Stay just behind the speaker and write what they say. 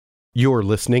You're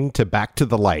listening to Back to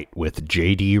the Light with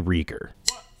J.D. Rieger.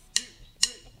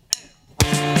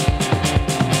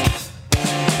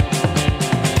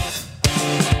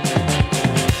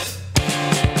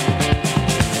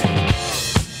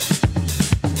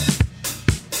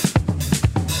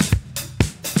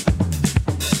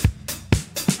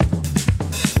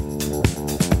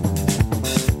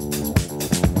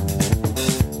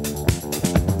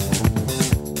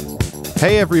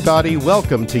 Hey everybody,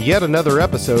 welcome to yet another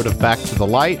episode of Back to the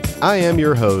Light. I am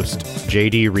your host,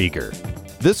 J.D. Rieger.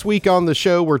 This week on the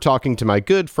show, we're talking to my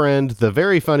good friend, the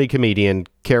very funny comedian,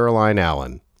 Caroline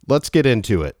Allen. Let's get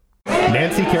into it.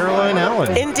 Nancy Caroline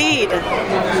Allen. Indeed.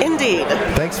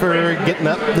 Thanks for getting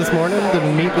up this morning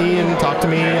to meet me and talk to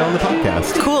me on the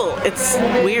podcast. Cool. It's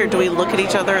weird. Do we look at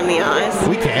each other in the eyes?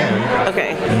 We can.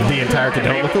 Okay. The entire time.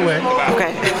 Don't look away.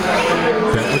 Okay.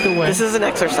 Don't look away. This is an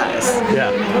exercise.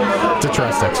 Yeah. It's a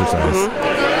trust exercise.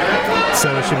 Mm-hmm.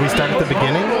 So should we start at the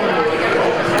beginning?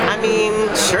 I mean,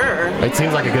 sure. It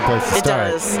seems like a good place to start.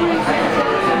 It does.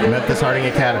 Memphis Harding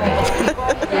Academy.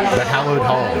 The hallowed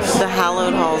halls. The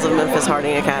hallowed halls of Memphis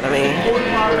Harding Academy.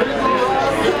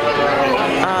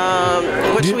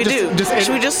 What should we do?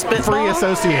 Should we just spitball? Free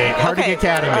associate. Harding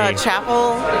Academy.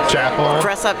 Chapel.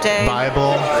 Dress up day.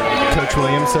 Bible. Coach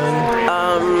Williamson.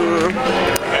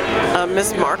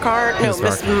 Miss Marquardt. No,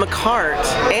 Miss McCart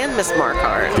and Miss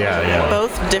Marquardt. Yeah.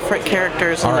 Both different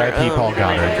characters. R.I.P. Paul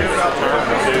Goddard.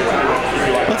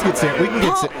 Let's get serious. We can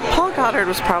get Paul Goddard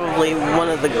was probably one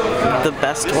of the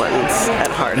best ones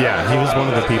at Harding. Yeah, he was one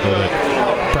of the people that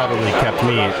probably kept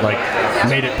me,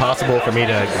 made it possible for me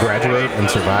to graduate and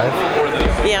survive.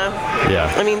 Yeah.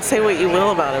 I mean, say what you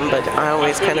will about him, but I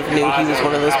always kind of knew he was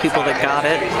one of those people that got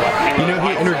it. You know,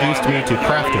 he introduced me to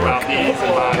Kraftwerk,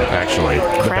 actually.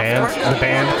 The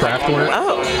band Kraftwerk.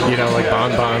 Oh. You know, like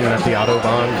Bon Bon at the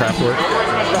Autobahn Kraftwerk.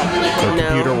 Or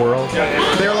Computer World.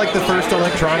 They're like the first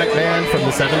electronic band from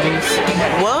the 70s.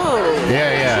 Whoa.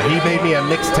 Yeah. He made me a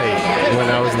mixtape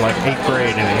when I was in 8th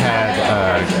grade, and it had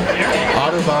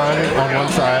Autobahn on one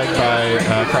side by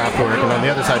Kraftwerk, and on the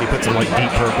other side he put some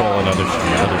Deep Purple and other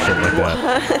shit like that.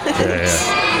 Yeah.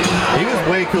 He was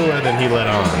way cooler than he let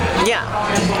on. Yeah,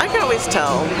 I can always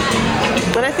tell.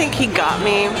 But I think he got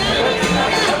me,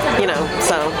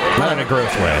 so. Not in a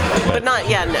gross way. But not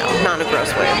in a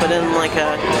gross way. But in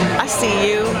I see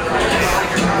you,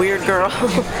 weird girl.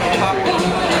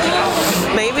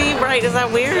 Maybe, right? Is that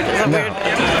weird? Weird?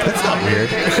 That's not weird.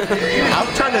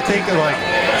 I'm trying to think of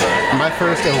my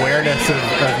first awareness of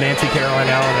Nancy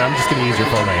Caroline Allen, and I'm just going to use your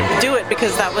full name. Do it,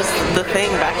 because that was the thing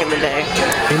back in the day.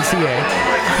 NCA.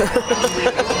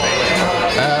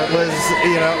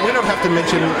 We don't have to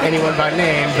mention anyone by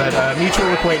name, but a mutual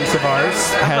acquaintance of ours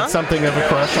had something of a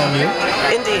crush on you.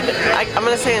 Indeed. I'm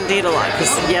going to say indeed a lot,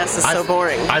 because yes is so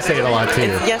boring. I say it a lot,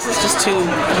 too. Yes is just too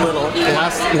little.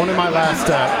 One of my last...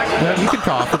 no, you can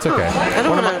cough. It's okay.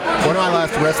 One of my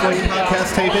last wrestling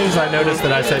podcast tapings, I noticed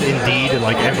that I said indeed in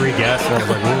every guess, and I was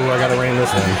like, ooh, I got to rein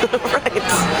this in. Right.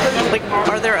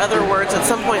 Are there other words? At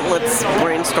some point, let's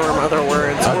brainstorm other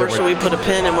words. Should we put a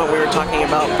pin in what we were talking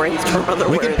about? Brainstorm other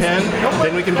words. We can pin,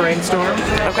 then we can brainstorm.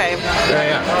 Okay.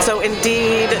 Yeah. So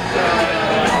indeed,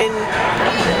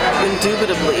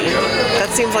 indubitably.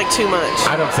 That seems like too much.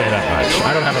 I don't say that much.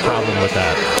 I don't have a problem with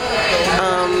that.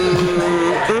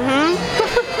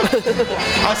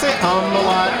 I say a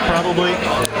lot, probably. It's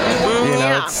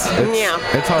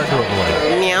hard to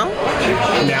avoid. Meow.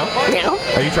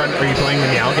 Are you playing the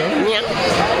meow game? Meow.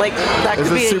 That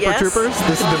could be a yes. Is this Super Troopers?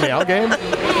 This is the meow game?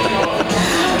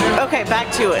 Okay,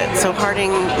 back to it. So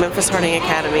Memphis Harding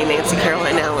Academy, Nancy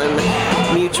Caroline Allen,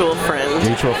 mutual friend.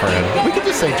 We could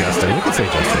just say Justin.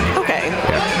 Okay.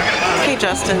 Yeah. Hey,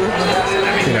 Justin.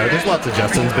 There's lots of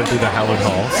Justins been through the hallowed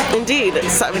halls. Indeed.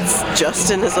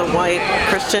 Justin is a white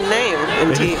Christian name.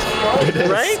 Indeed. It is.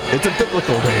 Right? It's a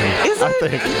biblical name, I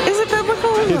think. Is it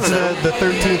biblical? It's the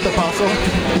 13th apostle.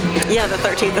 Yeah, the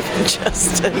 13th of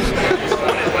Justin.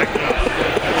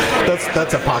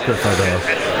 That's apocrypha, though.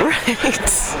 Right.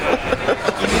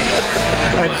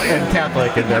 and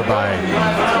Catholic, and thereby...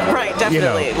 Right,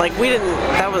 definitely.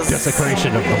 That was...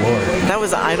 desecration of the Lord. That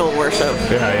was idol worship.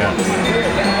 Yeah.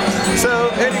 So,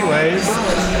 anyways,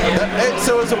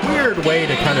 so it's a weird way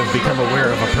to kind of become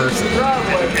aware of a person.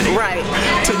 Right.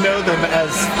 To know them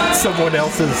as someone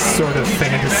else's sort of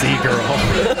fantasy girl.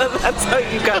 That's how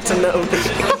you got to know me.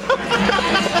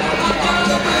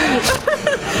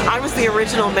 I was the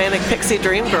original Manic Pixie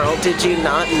Dream Girl. Did you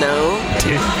not know?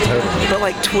 Dude, totally. But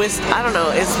like twist, I don't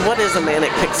know. What is a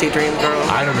Manic Pixie Dream Girl?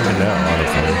 I don't even know,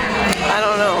 honestly. I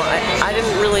don't know. I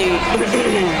didn't really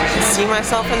see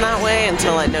myself in that way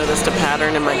until I noticed a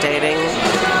pattern in my dating,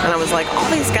 and I was like, all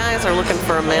these guys are looking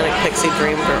for a Manic Pixie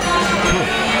Dream Girl.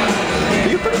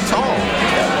 You're pretty tall.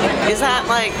 Is that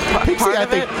like Pixie, part I of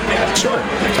think. it? Sure.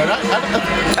 And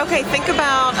Okay, think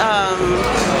about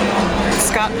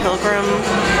Scott Pilgrim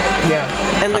yeah.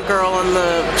 and the girl on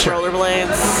the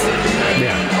rollerblades.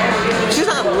 Yeah. She's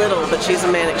not little, but she's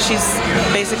a manic. She's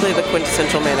basically the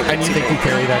quintessential manic. And you think you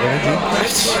carry that energy?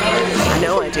 I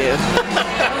know I do.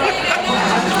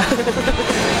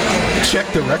 Check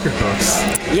the record books.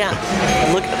 Yeah.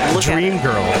 Look Dream at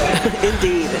Girl. it.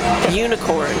 Indeed.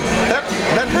 Unicorn.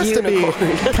 That has to be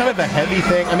kind of a heavy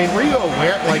thing. I mean, were you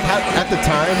aware, like, at the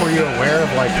time, were you aware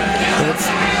of, like, it's,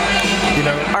 you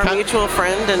know... Our mutual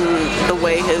friend and the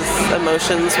way his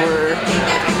emotions were,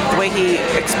 the way he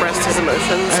expressed his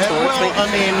emotions towards me? I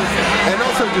mean, and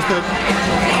also just that,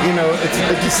 you know,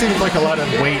 it just seems like a lot of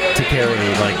weight to carry,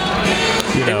 like,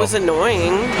 you know. It was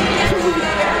annoying.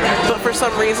 But for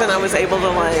some reason, I was able to,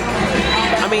 like,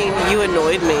 I mean, you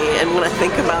annoyed me, and when I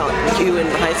think about you in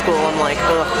high school, I'm like,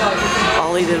 ugh,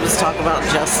 all he did was talk about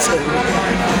Justin.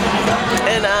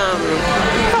 And,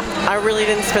 I really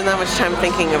didn't spend that much time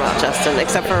thinking about Justin,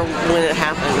 except for when it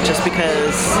happened, just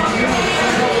because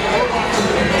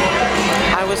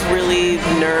I was really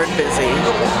nerd busy.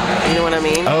 You know what I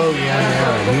mean? Oh, yeah.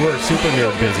 You were super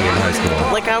nerd busy in high school.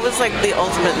 Like, I was like the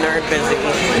ultimate nerd busy.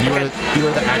 You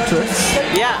were the actress?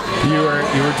 Yeah. You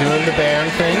were doing the band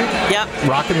thing? Yep.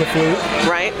 Rocking the flute?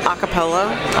 Right?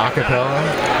 Acapella.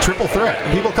 Triple threat.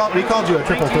 We called you a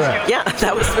triple threat. Yeah,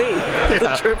 that was me.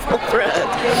 The triple threat.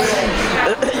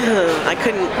 I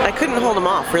couldn't hold them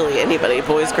off, really, anybody.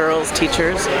 Boys, girls,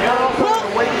 teachers. Well,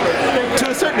 to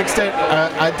a certain extent,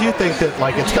 I do think that,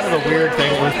 like, it's kind of a weird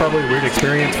thing. It was probably a weird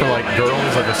experience for, like,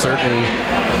 girls of a certain,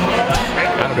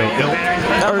 I don't know, ilk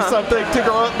or something to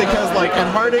grow up, because, like, at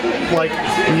Harding, like,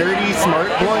 nerdy smart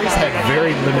boys had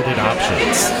very limited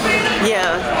options.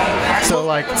 Yeah. So,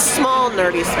 like, small,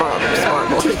 nerdy, smart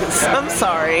boys. I'm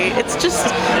sorry. It's just,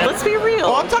 let's be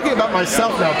real. well, I'm talking about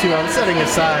myself now, too. I'm setting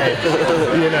aside,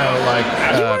 you know, like...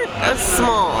 you weren't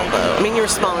small, though. I mean, you were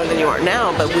smaller than you are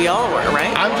now, but we all were,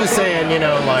 right? I'm just saying, you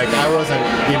know, like, I wasn't,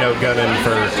 you know, gunning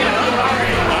for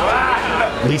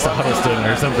Lisa Huddleston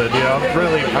or something, you know.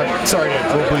 Really, I'm sorry,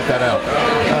 we'll bleep that out.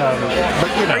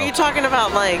 But, you know. Are you talking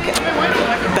about, like,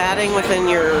 batting within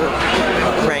your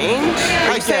range?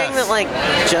 Are you saying that, like,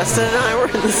 Justin and I were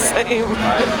in the same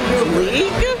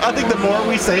league? I think the more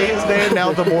we say his name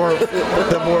now, the more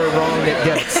wrong it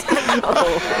gets.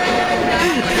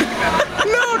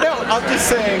 No, I'm just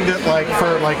saying that, like,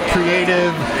 for, like,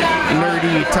 creative,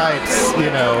 nerdy types,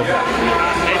 you know,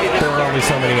 there are only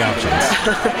so many options.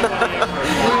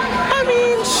 I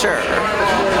mean, sure.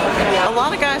 A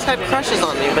lot of guys had crushes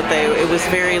on me, but it was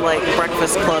very, like,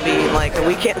 breakfast clubby, like,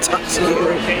 we can't talk to you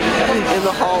in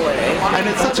the hallway. And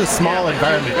it's such a small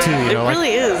environment, too, you know. It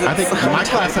really is. I think my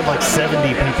class had, like,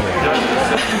 70 people.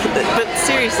 But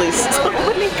seriously, so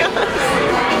many guys.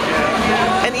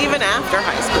 And even after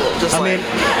high school, just I mean,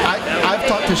 I've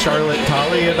talked to Charlotte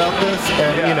Tolley about this,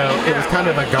 and, you know, it was kind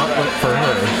of a gauntlet for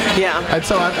her. Yeah. And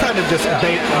so I've kind of just,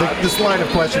 this line of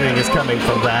questioning is coming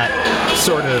from that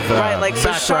sort of right, like, so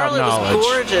background Charlotte knowledge. was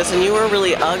gorgeous, and you were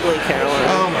really ugly, Carolyn.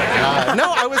 Oh, my God.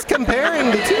 No, I was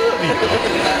comparing the two of you,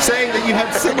 saying that you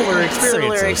had similar experiences.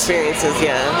 Similar experiences,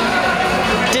 yeah.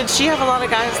 Did she have a lot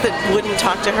of guys that wouldn't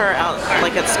talk to her out,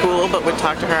 like, at school, but would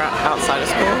talk to her outside of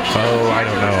school? Oh, I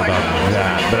don't know about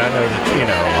that, but I know that, you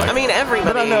know, like, I mean,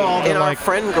 everybody but I know all the, in our like,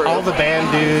 friend group. all the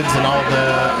band dudes and all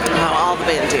the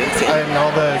band dudes, yeah. and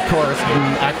all the chorus and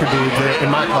actor dudes in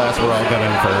my class were all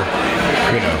gunning for,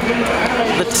 you know,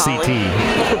 the CT.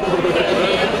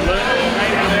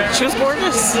 She was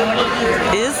gorgeous.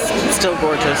 Is still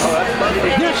gorgeous.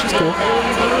 Yeah, she's cool.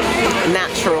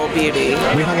 Natural beauty.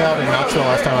 We hung out in Knoxville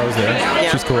last time I was there. Yeah.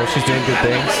 She's cool. She's doing good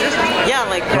things. Yeah,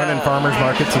 like running farmers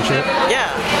markets and shit. Yeah,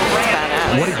 it's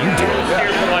badass. What do you do?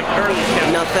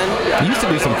 Nothing. You used to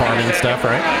do some farming stuff,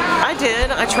 right? I did.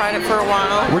 I tried it for a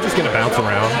while. We're just gonna bounce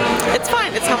around. It's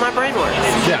fine. It's how my brain works.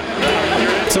 Yeah.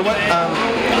 So what?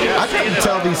 I try to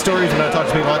tell these stories when I talk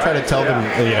to people. I try to tell them,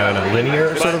 you know, in a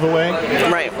linear sort of a way.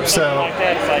 Right. So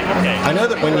I know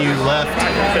that when you left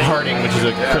Harding, which is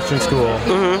a Christian school,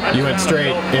 you went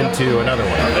straight into another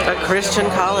one. A Christian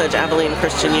college, Abilene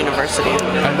Christian University.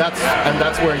 And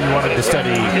that's where you wanted to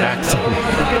study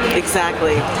acting.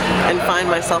 Exactly. And find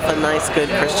myself a nice, good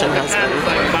Christian husband.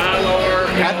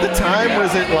 at the time,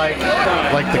 was it like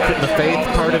the faith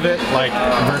part of it, like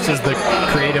versus the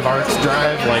creative arts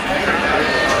drive? Like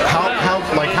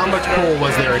how much pull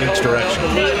was there in each direction?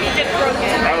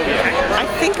 I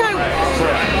think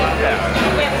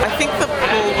the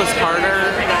pull was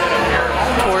harder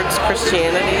towards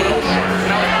Christianity,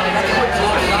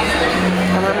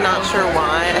 and I'm not sure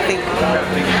why.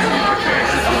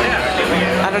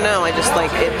 I don't know, I just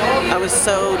like it. I was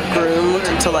so groomed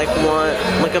to like want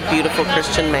like a beautiful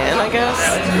Christian man, I guess,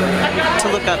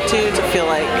 to look up to feel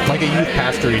like a youth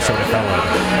pastory sort of fellow.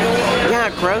 Yeah,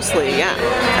 grossly, yeah.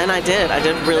 And I did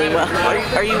really well.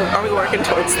 Are we working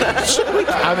towards that?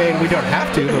 I mean, we don't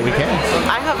have to, but we can.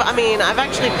 I've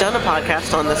actually done a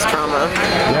podcast on this trauma.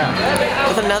 Yeah.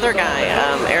 With another guy,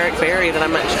 Eric Berry, that I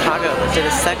met in Chicago, that did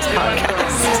a sex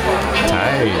podcast.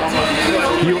 Tight.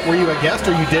 Were you a guest,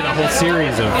 or you did a whole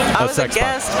series of I was sex a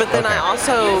guest, but then okay. I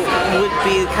also would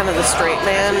be kind of the straight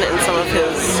man in some of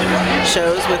his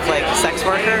shows with like sex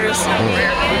workers.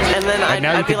 And then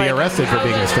now you could be arrested for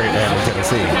being a straight man in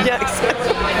Tennessee. Yeah,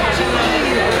 exactly.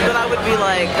 But I would be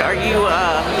like,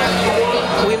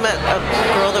 we met a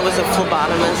girl that was a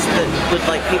phlebotomist that would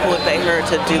like, people would pay her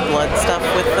to do blood stuff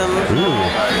with them. Ooh.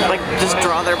 Like just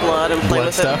draw their blood and play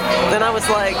blood with stuff? it. Then I was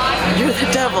like, you're the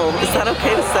devil. Is that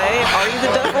okay to say? Are you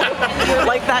the devil?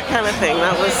 Like that kind of thing.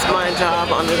 That was my job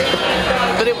on it.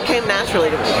 But it came naturally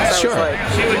to me. So sure. I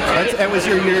was like, that was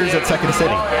your years at Second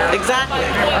City. Exactly.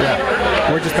 Yeah.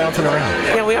 We're just bouncing around.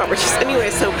 Yeah, we are.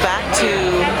 Anyway, so back to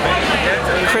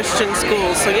Christian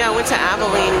schools. So yeah, I went to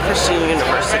Abilene Christian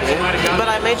University, but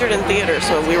I majored in theater,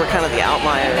 so we were kind of the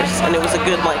outliers, and it was a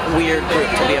good, like, weird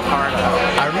group to be a part of.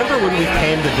 I remember when we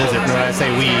came to visit, when I say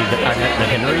we, I meant the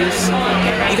Henrys.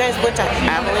 You guys went to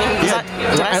Abilene?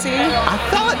 Did I see you? I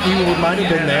thought you might have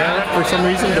been there for some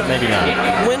reason, but maybe not.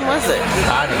 When was it?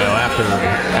 I don't know, after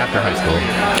high school.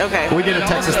 Okay. We did a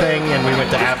Texas thing, and we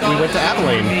went to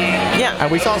Abilene. Yeah.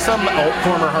 And we saw some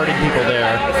former Harding people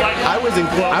there. I was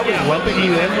lumping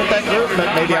you in with that group, but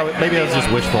maybe I was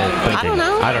just wishful thinking. I don't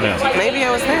know. Maybe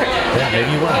I was there. Yeah,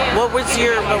 maybe you were. What was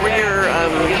your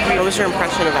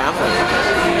impression of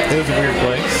Abilene? It was a weird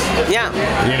place. Yeah.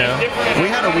 You know, we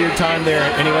had a weird time there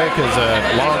anyway, because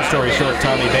long story short,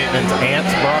 Tommy Bateman's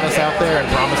aunts brought us out there and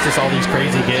promised us all these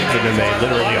crazy gigs, and then they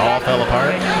literally all fell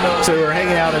apart. So we were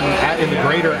hanging out in the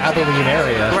greater Abilene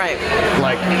area. Right.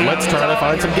 Like, let's try to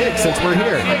find some gigs since we're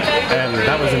here. And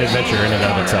that was an adventure in and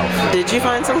of itself. Did you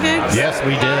find some gigs? Yes,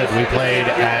 we did. We played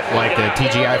at like a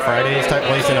TGI Fridays type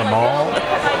place in a mall.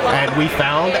 And we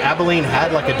found Abilene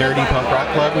had like a dirty punk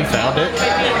rock club. We found it.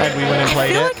 And we went and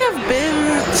played it. I feel like I've been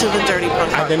to the dirty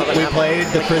punk rock club. And then we played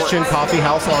the Christian Coffee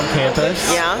House on campus.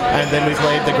 Yeah. And then we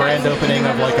played the grand opening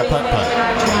of like a putt-putt.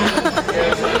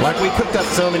 Like, we cooked up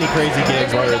so many crazy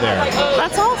gigs while we were there.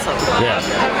 That's awesome. Yeah.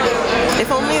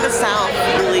 If only the South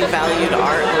really valued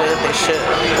art the way that they should.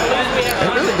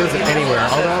 It really doesn't anywhere.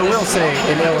 Although I will say,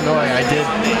 in Illinois, I did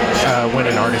win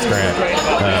an artist grant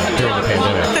during the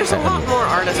pandemic. There's a lot more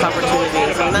artist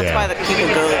opportunities, and that's why the people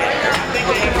go there.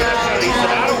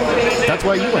 That's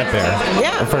why you went there.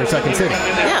 Yeah. For Second City.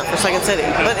 Yeah, for Second City.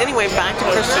 But anyway, back to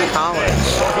Christian College.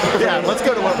 Yeah, let's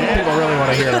go to what people really want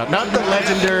to hear about. Not the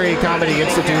legendary comedy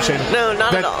institution. No,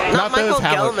 not at all. Not Michael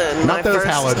Gelman. Not those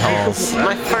hallowed halls.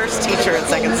 My first teacher at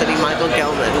Second City, Michael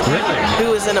Gelman. Really?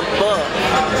 Who was in a book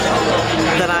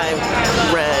that I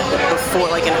read before,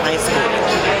 like in high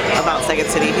school, about Second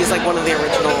City. He's like one of the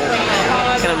original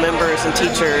kind of members and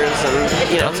teachers, and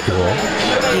you know. That's cool.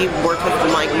 He worked with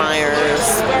Mike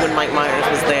Myers when Mike Myers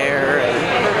was there.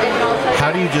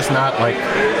 How do you just not like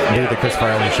do the Chris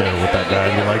Farley show with that guy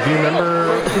and be like, do you remember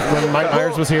when Mike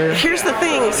Myers was here? Here's the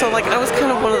thing. So like I was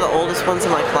kind of one of the oldest ones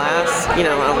in my class. You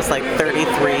know, I was like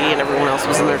 33 and everyone else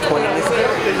was in their 20s.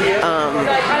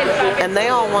 And they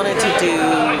all wanted to do,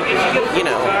 you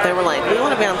know, they were like, we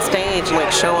want to be on stage and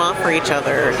like show off for each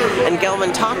other. And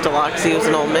Gelman talked a lot because he was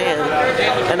an old man.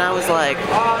 And I was like,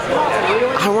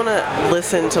 I want to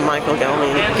listen to Michael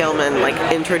Gelman like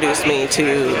introduce me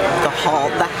to the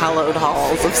hallowed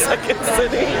halls of Second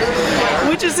City,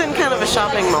 which is in kind of a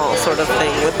shopping mall sort of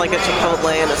thing with like a Chipotle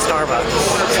and a Starbucks.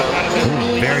 So,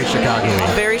 very Chicago.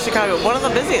 Very Chicago. One of the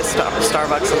busiest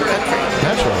Starbucks in the country.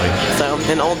 Naturally. So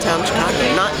in Old Town Chicago.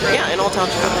 In Old Town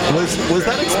Chicago. Was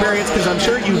that experience, because I'm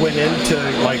sure you went into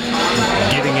like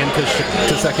getting into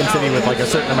Second City with like a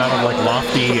certain amount of like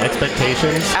lofty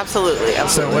expectations? Absolutely.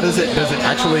 So what is it? Does it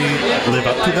actually live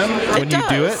up to them when you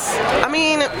do it? I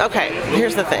mean, okay,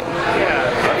 here's the thing.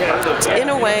 In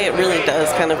a way, it really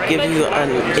does kind of give you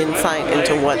an insight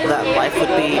into what that life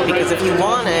would be, because if you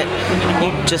want it,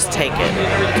 you just take it,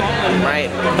 right?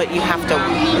 But you have to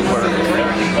work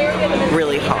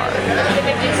really hard.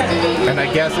 And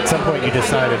I guess at some point you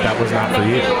decided that was not for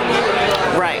you.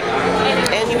 Right.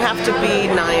 And you have to be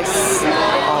nice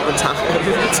all the time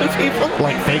to people.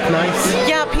 Like fake nice?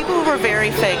 Yeah, people were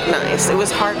very fake nice. It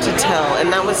was hard to tell,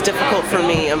 and that was difficult for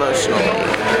me emotionally.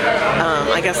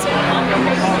 I guess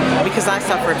because I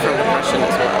suffered from depression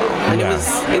as well, and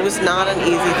it was not an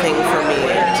easy thing for me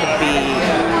to be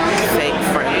fake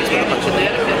friends with a bunch of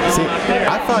people. See,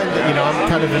 I find that, I'm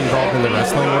kind of involved in the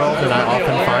wrestling world, and I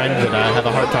often find that I have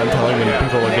a hard time telling when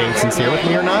people are being sincere with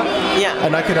me or not. Yeah.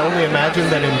 And I could only imagine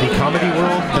that in the comedy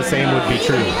world, the same would be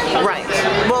true. Right.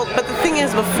 Well, but the thing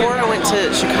is, before I went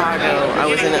to Chicago, I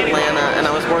was in Atlanta, and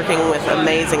I was working with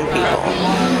amazing people.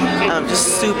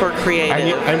 Just super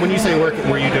creative. And when you say work,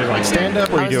 were you doing like stand-up?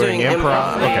 Were you doing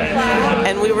improv? Okay.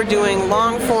 And we were doing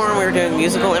long form, we were doing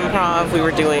musical improv, we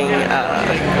were doing...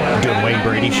 doing Wayne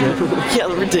Brady shit?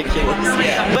 Yeah, ridiculous.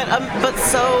 But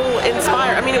so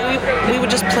inspired. I mean, we would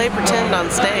just play pretend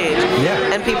on stage.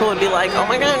 Yeah. And people would be like, oh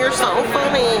my God, you're so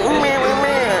funny.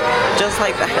 Just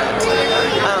like that.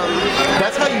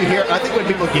 That's how you hear. I think when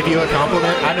people give you a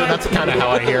compliment, I know that's kind of how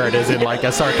I hear it, is in like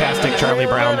a sarcastic Charlie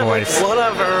Brown voice.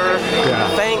 Whatever. Yeah.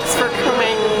 Thanks for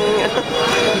coming.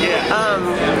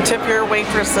 Tip your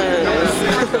waitresses,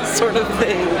 sort of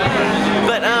thing.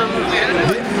 But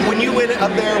when you went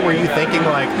up there, were you thinking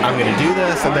like, I'm gonna do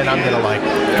this, and then I'm gonna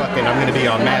I'm gonna be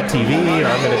on Mad TV, or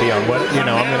I'm gonna be on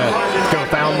I'm gonna go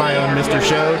found my own Mr.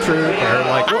 Show troupe, or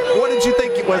like, what did you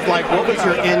think it was like? What was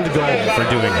your end goal for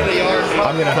doing it?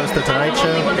 I'm gonna host the Tonight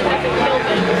Show.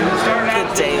 The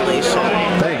Daily Show.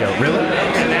 There you go. Really?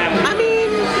 I mean,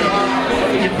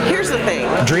 here's the thing.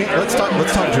 Let's talk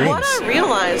dreams. What I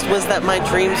realized was that my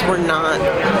dreams were not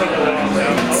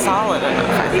solid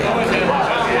enough, I think.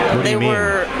 What do you mean?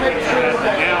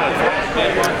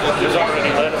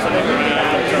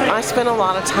 I spent a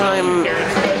lot of time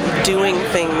doing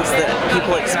things that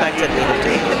people expected me to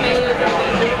do.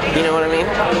 You know what I mean?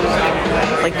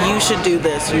 Like, you should do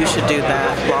this, you should do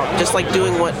that. Well, just like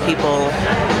doing what people...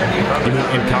 You mean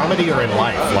in comedy or in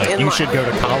life? Like, you should go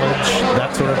to college,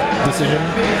 that sort of decision?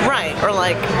 Right. Or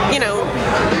like,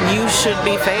 you should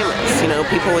be famous.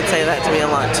 People would say that to me a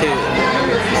lot too.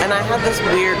 And I had this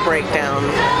weird breakdown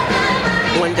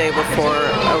one day before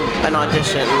an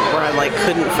audition where I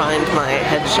couldn't find my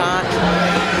headshot,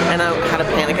 and I had a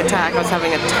panic attack. I was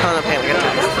having a ton of panic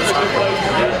attacks at this time.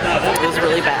 It was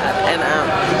really bad, and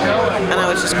I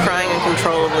was just crying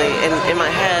uncontrollably. And in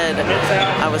my head,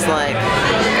 I was like,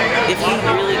 if you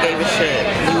really gave a shit,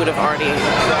 you would have already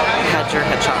had your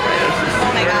headshot ready.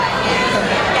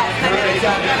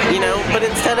 But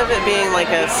instead of it being like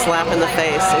a slap in the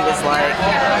face, it was like,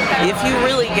 if you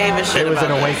really gave a shit, it was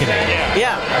an awakening.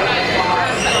 Yeah.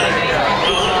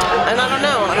 And I don't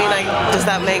know. I mean, does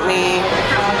that make me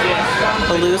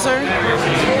a loser?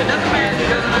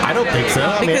 I don't think so.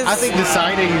 I think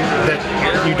deciding that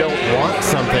you don't want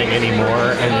something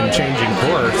anymore and then changing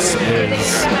course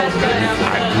is...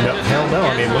 hell no.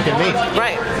 I mean, look at me.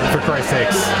 Right. For Christ's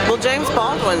sakes. Well, James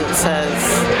Baldwin says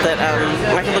that,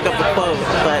 I can look up the quote,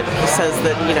 but he says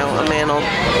that, a man will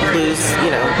lose,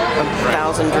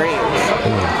 1,000 dreams.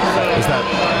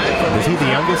 Is he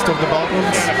the youngest of the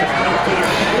Baldwins?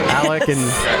 Alec and...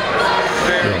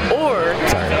 Yeah. Or...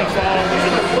 Sorry.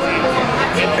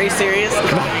 Are you serious?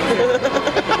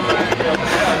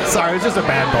 Sorry, it was just a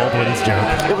bad Baldwin's joke.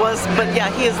 It was, but yeah,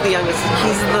 he is the youngest.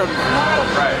 He's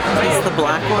the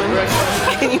black one.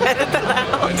 Can you edit that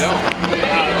out?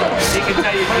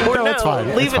 Or No, it's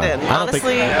fine. Leave it's it fine. in.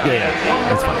 Honestly,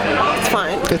 it's fine. it's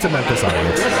fine. It's a Memphis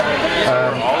audience.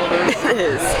 It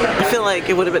is. I feel like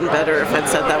it would have been better if I'd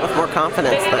said that with more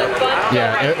confidence, though.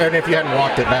 Yeah, and if you hadn't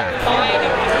walked it back.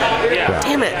 Yeah.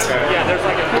 Damn it.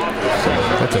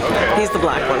 That's okay. He's the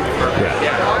black one.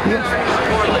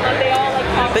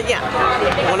 But yeah,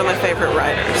 one of my favorite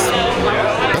writers.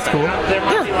 That's cool.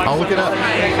 Yeah. I'll look it up.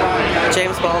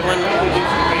 James Baldwin.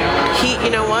 You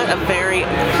know what? A very,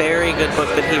 very good book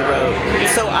that he wrote.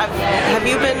 So have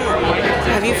you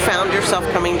found yourself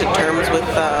coming to terms with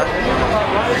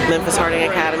Memphis Harding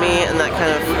Academy and that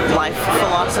kind of life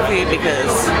philosophy?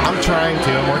 Because I'm trying to.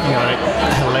 I'm working on it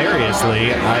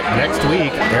hilariously. Next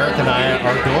week, Eric and I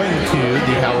are going to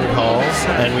the Howard Halls,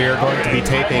 and we are going to be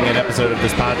taping an episode of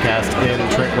this podcast in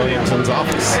Trent Williamson's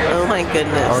office. Oh my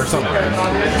goodness. Or somewhere.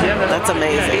 That's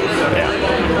amazing.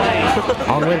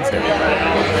 Yeah. On Wednesday.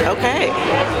 Okay.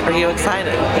 Are you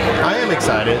excited? I am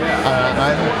excited.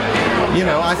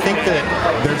 I think that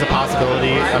there's a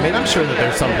possibility. I mean, I'm sure that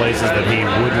there's some places that he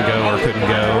wouldn't go or couldn't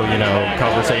go,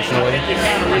 conversationally.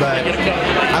 But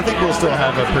I think we'll still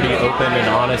have a pretty open and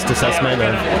honest assessment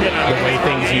of the way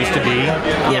things used to be,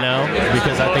 you know,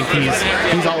 because I think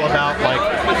he's all about like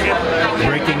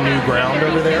breaking new ground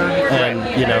over there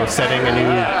and, you know, setting a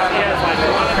new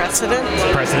precedent,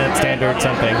 standard,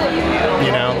 something,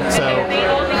 you know. So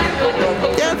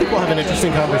yeah, I think we'll have an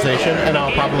interesting conversation, and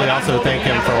I'll probably also thank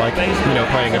him for like, you know,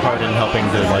 playing a part in helping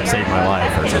to like save my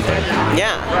life or something.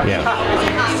 Yeah.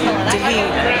 Did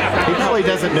he probably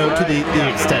doesn't know to the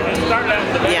extent.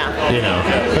 Yeah. You know,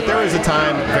 but there was a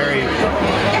time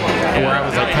where I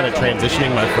was like kind of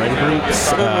transitioning my friend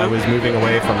groups. I was moving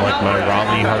away from like my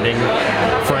Raleigh Harding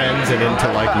friends and into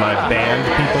like my band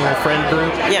people friend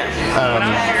group. Yeah.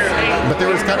 But there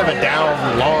was kind of a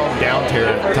long down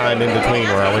time in between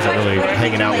where I wasn't really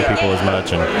hanging out with people as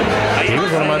much, and he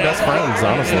was one of my best friends,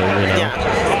 honestly. You know?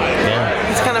 Yeah.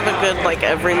 He's kind of a good like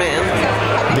everyman.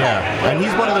 Yeah, and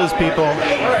he's one of those people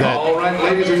that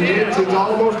ladies and gents, it's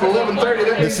almost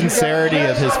 11:30. The sincerity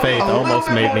of his faith almost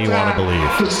made me want to believe.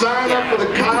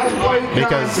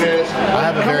 Because I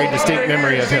have a very distinct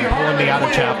memory of him pulling me out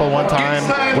of chapel one time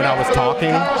when I was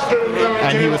talking,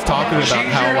 and he was talking about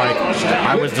how like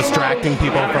I was distracting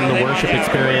people from the worship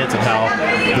experience and how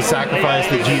the sacrifice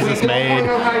that Jesus made,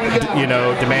 you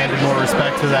know, demanded more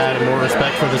respect for that and more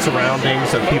respect for the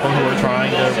surroundings of people who were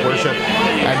trying to worship.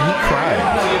 And he cried.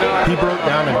 He broke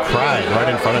down and cried right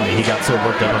in front of me. He got so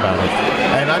worked up about it.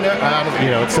 And I know, you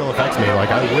know, it still affects me. Like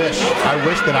I wish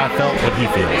that I felt what he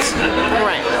feels.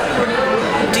 Right.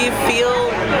 Do you feel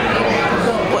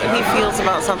what he feels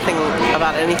about something,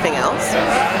 about anything else?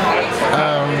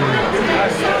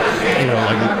 You know,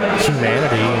 like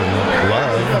humanity and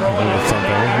love or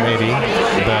something, maybe.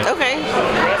 But okay.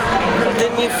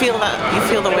 Then you feel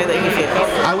the way that he feels.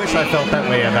 I wish I felt that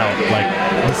way about like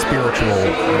the spiritual,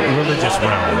 religious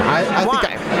realm. I Why?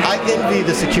 think I envy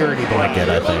the security blanket,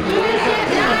 I think.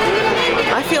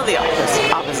 I feel the opposite.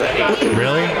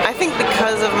 Really? I think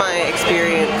because of my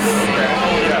experience.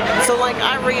 So like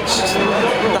I reached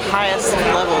the highest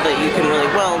level that you can really,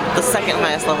 the second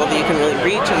highest level that you can really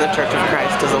reach in the Church of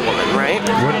Christ as a woman, right?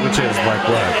 Which is like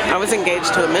what? I was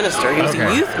engaged to a minister. He was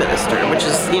a youth minister, which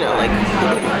is, you know, like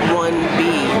 1B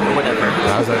or whatever.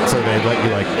 How's that? So they let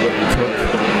you like cook?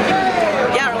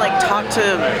 Yeah, or like talk to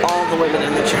all the women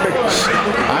in the church.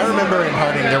 I remember in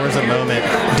Harding there was a moment.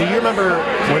 Do you remember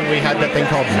when we had that thing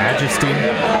called Majesty?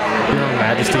 You remember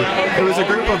Majesty? It was a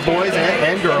group of boys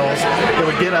and girls that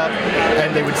would get up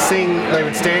and they would sing. They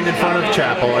would stand in front of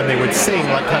chapel and they would sing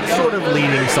like kind of sort of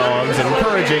leading songs and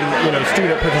encouraging, you know,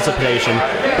 student participation.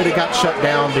 But it got shut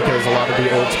down because a lot of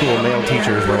the old school male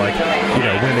teachers were like, you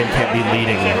know, women can't be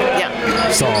leading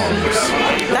songs.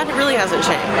 That really hasn't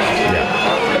changed.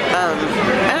 Yeah.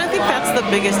 And I think that's the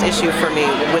biggest issue for me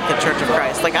with the Church of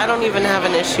Christ. Like, I don't have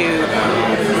an issue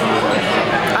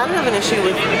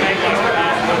with,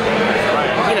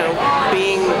 you know,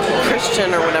 being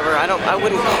Christian or whatever. I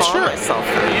wouldn't call myself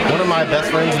that. One of my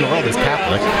best friends in the world is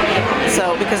Catholic.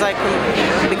 So, because I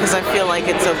feel like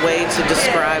it's a way to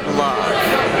describe love,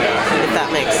 if that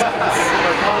makes sense.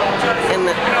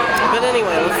 But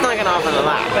anyway, let's not get off into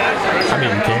that. I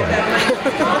mean, you can.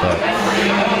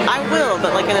 I will,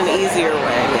 but like in an easier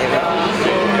way, maybe.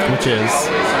 Which is?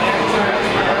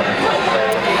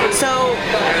 So,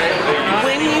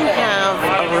 when you have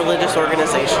a religious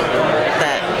organization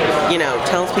that, you know,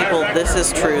 tells people this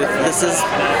is truth, this is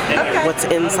what's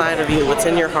inside of you, what's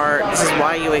in your heart, this is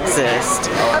why you exist,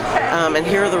 and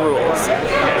here are the rules.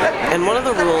 And one of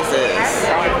the rules is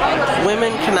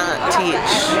women cannot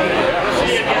teach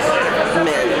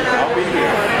men.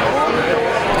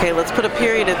 Okay, let's put a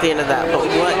period at the end of that, but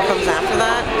what comes after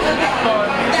that?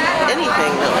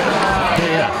 Anything, really.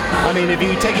 Yeah. I mean, if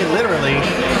you take it literally,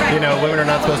 you know, women are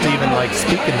not supposed to even, like,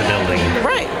 speak in the building.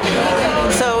 Right.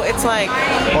 So it's like...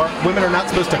 Or women are not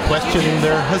supposed to question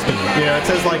their husband. You know, it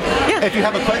says, like, if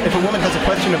a woman has a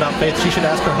question about faith, she should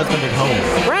ask her husband at home.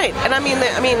 Right. And I mean,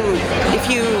 if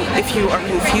you are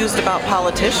confused about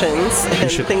politicians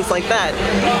and things like that,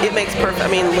 it makes perfect...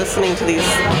 I mean, listening to these...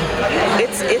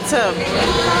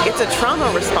 It's a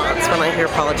trauma response when I hear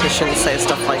politicians say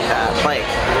stuff like that. Like,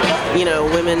 you know,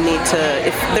 women need to...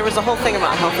 If there was a whole thing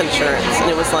about health insurance, and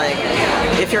it was like,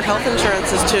 if your health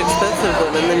insurance is too expensive,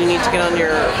 women, then you need to get on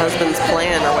your husband's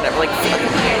plan or whatever. Like,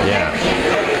 yeah.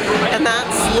 And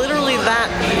that's literally that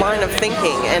line of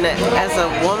thinking. And as a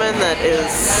woman that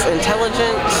is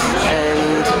intelligent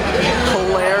and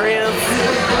hilarious,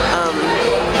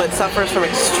 but suffers from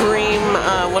extreme,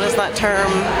 what is that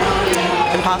term?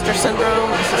 Imposter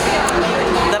syndrome.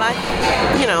 That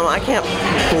I can't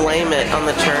blame it on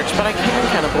the church, but I can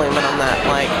kind of blame it on that,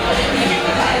 like,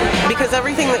 because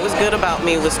everything that was good about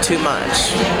me was too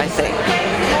much, I think.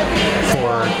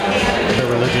 For the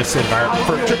religious environment,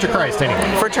 for Church of Christ anyway.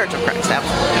 For Church of Christ,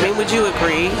 absolutely. I mean, would you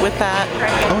agree with that?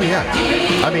 Oh yeah.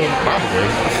 I mean,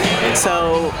 probably.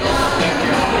 So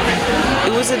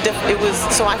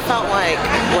so I felt like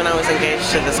when I was engaged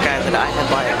to this guy that I had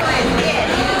like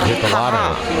Hit the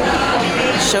lotto.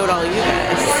 showed all you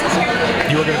guys.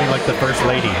 You were going to be like the first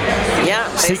lady. Yeah.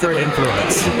 Secret basically.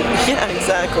 influence. Yeah,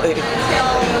 exactly.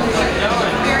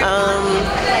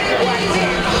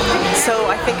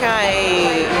 So I think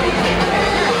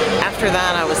after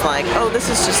that I was like, oh, this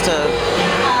is just a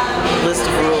list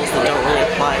of rules that don't really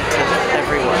apply to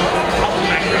everyone.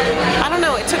 I don't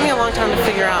know, it took me a long time to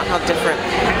figure out how different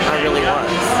I really was.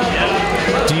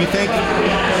 Do you think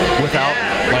without,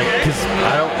 like, because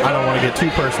I don't want to get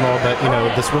too personal, but, you know,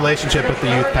 this relationship with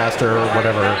the youth pastor or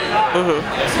whatever,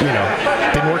 you know,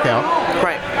 didn't work out.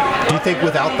 Right. Do you think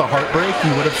without the heartbreak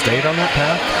you would have stayed on that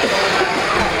path?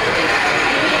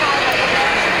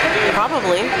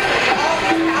 Probably.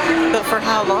 But for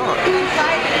how long?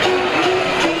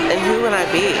 And who would I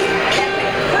be?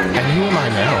 And who am I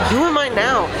now? Who am I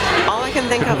now? All I can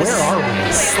think of is Where are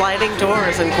we? sliding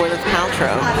doors and Gwyneth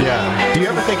Paltrow. Yeah. Do you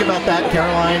ever think about that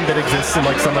Caroline that exists in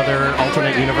like some other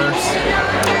alternate universe?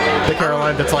 The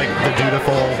Caroline that's like the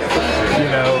dutiful, you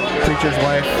know, preacher's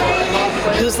wife?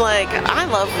 Who's like, I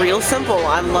love Real Simple.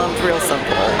 I loved Real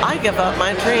Simple. I give up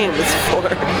my dreams for...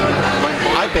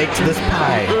 I baked this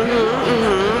pie.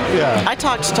 Yeah. I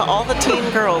talked to all the teen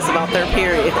girls about their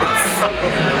periods.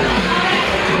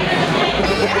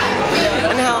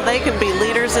 And how they can be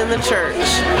leaders in the church.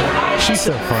 She's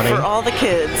so funny. For all the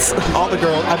kids. All the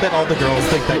girls, I bet all the girls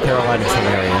think that Caroline is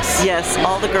hilarious. Yes,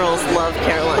 all the girls love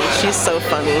Caroline. She's so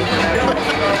funny.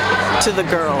 To the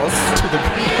girls. To the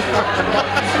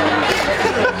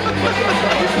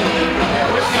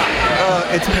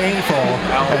it's painful,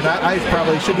 and I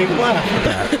probably shouldn't even laugh at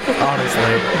that,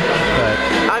 honestly. But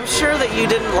I'm sure that you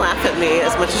didn't laugh at me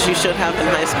as much as you should have in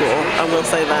high school. I will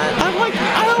say that.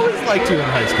 I always liked you in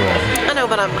high school. I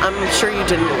know, but I'm sure you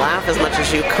didn't laugh as much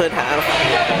as you could have.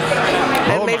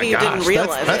 And maybe you didn't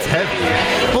realize that's it.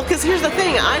 heavy. Well, because here's the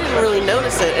thing, I didn't really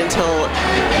notice it until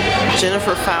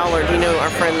Jennifer Fowler. Do you know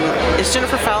our friend? Is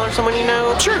Jennifer Fowler someone you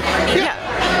know? Sure. Yeah.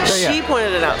 She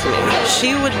pointed it out to me.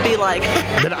 She would be like,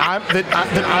 that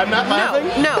I'm not laughing?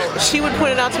 No, she would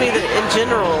point it out to me that in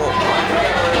general,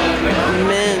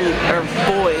 men or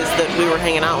boys that we were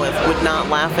hanging out with would not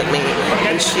laugh at me,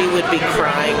 and she would be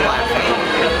crying laughing.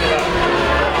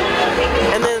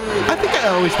 And then I think I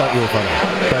always thought you were funny,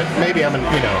 but maybe I'm an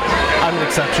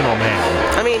exceptional man.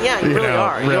 I mean, yeah, you really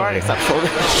are. Really. You are an exceptional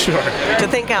man. Sure. To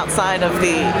think outside of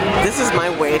this is my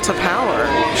way to power.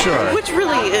 Sure. Which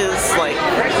really is, like,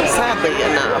 sadly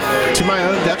enough. To my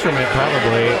own detriment,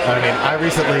 probably. I mean, I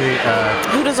recently...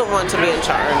 Who doesn't want to be in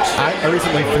charge? I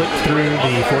recently flipped through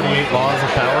the 48 Laws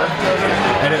of Power,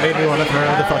 and it made me want to throw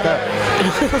the fuck up.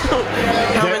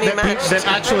 How many matched? That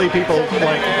actually people,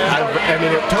 like, I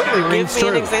mean, it totally rings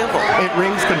true. Give me an example. It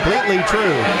rings completely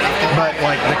true, but,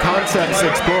 like, the concepts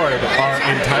explored are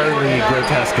entirely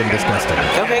grotesque and disgusting.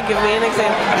 Okay, give me an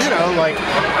example. You know, like,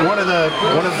 one of the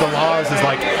laws is,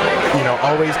 like, you know,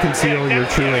 always conceal your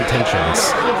true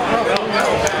intentions.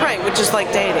 Right, which is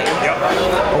like dating.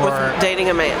 Or dating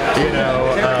a man. You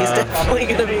know, he's definitely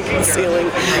going to be concealing.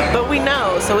 But we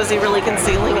know, so is he really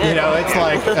concealing it? You know, it's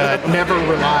like never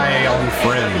rely on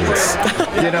friends.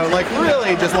 You know, like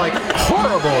really just like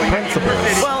horrible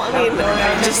principles. Well, I mean,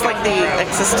 just like the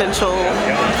existential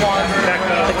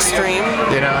extreme.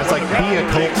 You know, it's like be a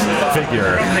cult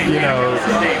figure. You know,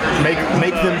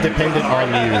 make them dependent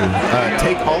on you.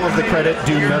 Take all of the credit,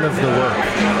 do none of the work.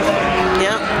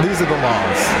 Yeah. These are the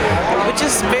laws. Which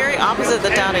is very opposite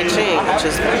the Tao Te Ching, which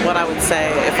is what I would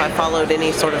say if I followed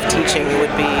any sort of teaching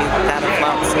would be that of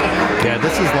Lao Tzu. Yeah,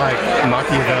 this is like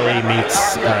Machiavelli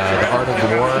meets the Art of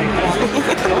War.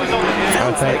 I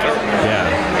think. Yeah.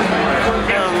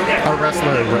 A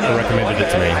wrestler recommended it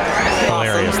to me,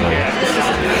 hilariously.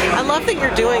 I love that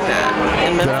you're doing that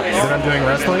in Memphis. That I'm doing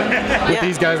wrestling? With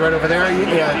these guys right over there?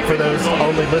 Yeah, for those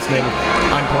only listening,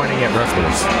 I'm pointing at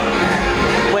wrestlers.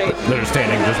 Wait. That are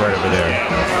standing just right over there.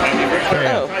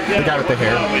 Oh, yeah. The guy with the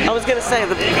hair. I was going to say,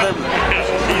 the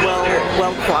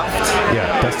well-coiffed.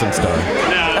 Yeah, Dustin Starr.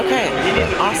 Okay,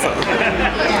 awesome.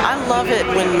 I love it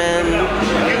when men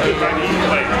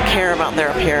care about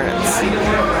their appearance.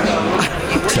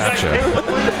 Gotcha.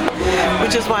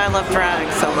 Which is why I love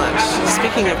drag so much. Just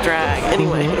speaking of drag,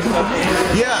 anyway.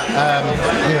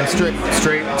 Yeah,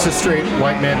 straight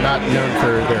white men not known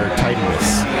for their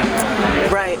tidiness,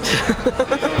 Right.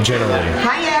 generally.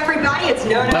 Hi everybody, it's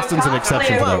Nona. Dustin's an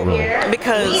exception to that rule.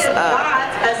 Because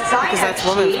that's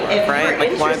women's work, right?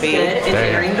 Like, why be?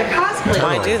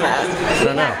 Why do that? I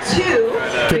don't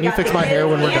know. Can you fix my hair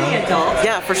when we're done?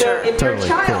 Yeah, for sure. If Totally,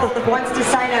 your child cool. wants to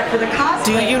sign up for the cosplay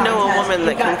Do you know a contest, woman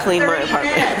that you've can got clean my 30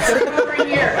 apartment? minutes. Come over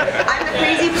here. I'm the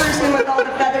crazy person with all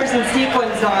the feathers and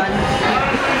sequins on.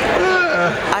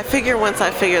 I figure once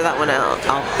I figure that one out,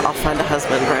 I'll find a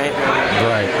husband, right?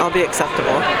 Right. I'll be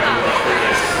acceptable.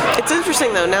 It's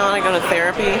interesting though. Now I go to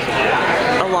therapy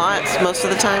a lot, most of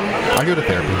the time. I go to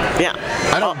therapy. Yeah.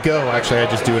 I don't go, actually. I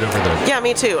just do it over the Yeah,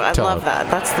 me too. I love that.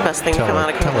 That's the best thing to come out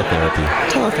of teletherapy.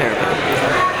 teletherapy.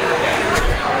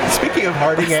 Speaking of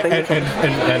Harding and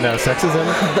sexism,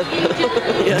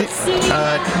 Yes.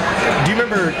 do you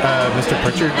remember Mr.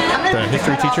 Pritchard, the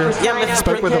history teacher? Yeah, Mr.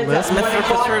 Spoke with a lisp. Mr.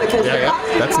 Pritchard. Yeah.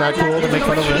 That's not cool to make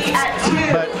fun of lisps.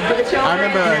 But I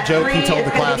remember a joke he told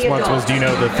the class once was, do you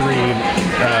know the three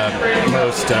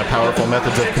most powerful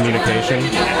methods of communication?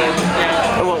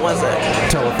 What was it?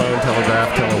 Telephone,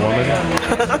 telegraph, tell a woman.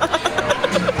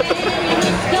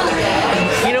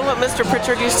 You know what Mr.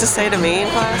 Pritchard used to say to me in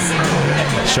class?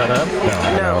 Shut up?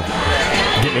 No.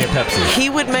 Get me a Pepsi. He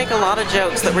would make a lot of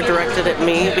jokes that were directed at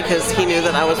me because he knew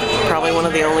that I was probably one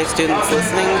of the only students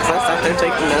listening because I sat there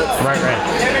taking notes. Right.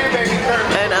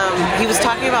 And he was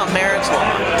talking about marriage law,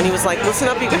 and he was like, listen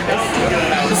up, you guys.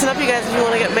 Listen up, you guys, if you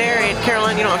want to get married.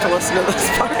 Caroline, you don't have to listen to this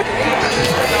part.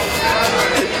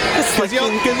 Because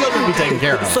you'll be taken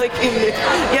care of. It's like,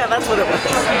 yeah, that's what it was.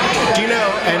 Do you know,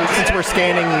 and since we're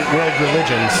scanning world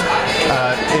religions,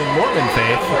 in Mormon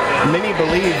faith, many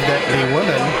believe that the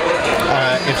woman,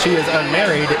 if she is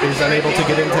unmarried, is unable to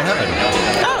get into heaven.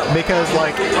 Oh. Because,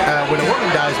 like, when a woman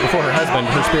dies before her husband,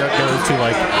 her spirit goes to,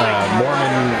 like,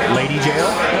 Mormon lady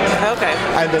jail. Okay.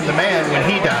 And then the man, when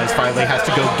he dies, finally has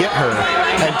to go get her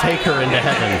and take her into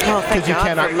heaven. Oh, thank you God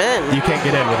cannot, for men. You can't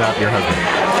get in without your husband.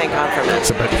 Thank God for men.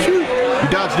 So, but phew, you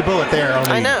dodged a bullet there on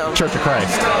the I know. Church of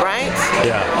Christ. Right?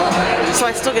 Yeah. So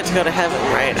I still get to go to heaven,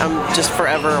 right? I'm just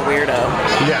forever a weirdo.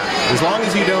 Yeah, as long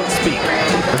as you don't speak,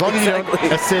 as long as you don't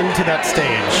ascend to that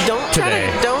stage Don't today.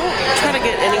 try to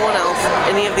get anyone else,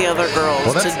 any of the other girls,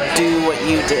 Well, to do what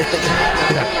you did.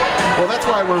 Yeah. Well, that's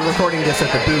why we're recording this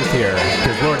at the booth here,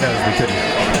 because Lord knows we couldn't.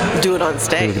 Do it on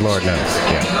stage. Lord knows.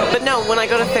 Yeah. But no, when I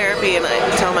go to therapy and I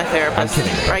tell my therapist, I'm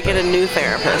kidding. or I get a new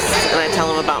therapist, and I tell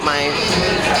them about my,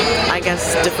 I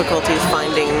guess, difficulties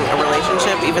finding a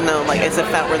relationship, even though, like, as if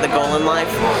that were the goal in life,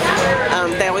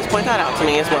 they always point that out to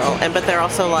me as well. But they're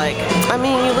also like, I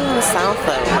mean, you live in the South,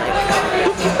 though.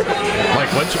 Like,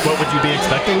 what would you be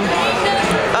expecting?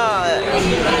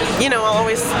 I'll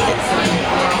always,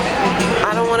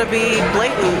 I don't want to be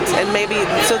blatant, and maybe,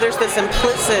 so there's this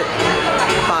implicit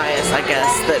bias, I guess,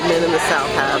 that men in the South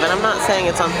have, and I'm not saying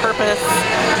it's on purpose,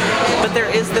 but there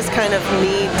is this kind of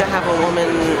need to have a woman.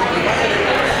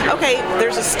 Okay,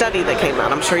 there's a study that came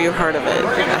out, I'm sure you've heard of it.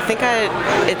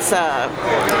 It's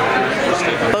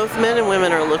both men and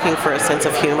women are looking for a sense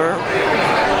of humor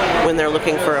when they're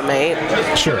looking for a mate.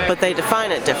 Sure. But they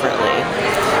define it differently.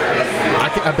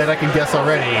 I bet I can guess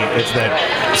already. It's that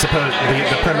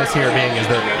the premise here being is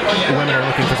that women are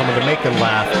looking for someone to make them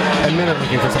laugh, and men are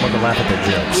looking for someone to laugh at their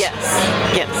jokes. Yes.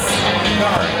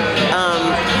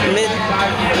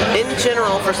 In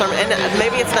general, for some, and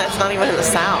maybe it's not even in the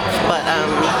South,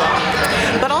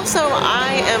 but also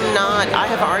I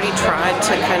have already tried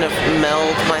to kind of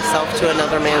meld myself to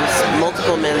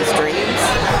multiple men's dreams,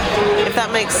 if that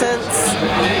makes sense,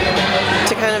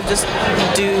 to kind of just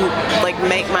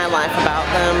make my life about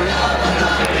them,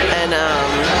 and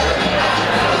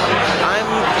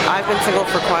I've been single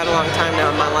for quite a long time now,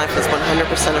 and my life is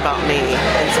 100% about me,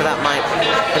 and so it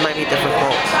might be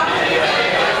difficult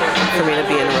for me to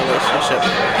be in a relationship,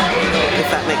 if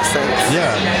that makes sense. Yeah,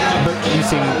 but you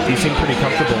seem pretty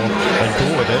comfortable and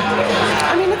cool with it.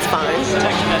 I mean, it's fine.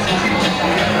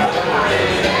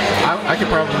 I could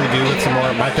probably do with some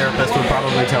more. My therapist would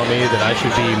probably tell me that I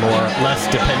should be less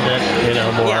dependent,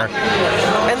 more.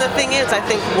 Yeah. And the thing is, I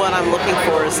think what I'm looking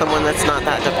for is someone that's not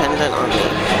that dependent on me.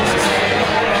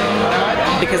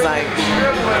 Because I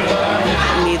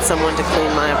need someone to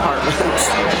clean my apartment.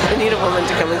 I need a woman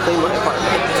to come and clean my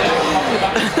apartment.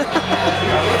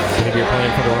 Maybe you're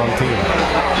playing for the wrong team.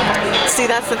 See,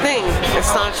 that's the thing.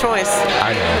 It's not a choice.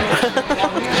 I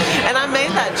know. And I made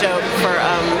that joke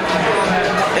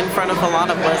in front of with a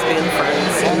lot of lesbian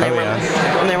friends, and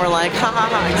they were like, ha ha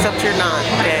ha, except you're not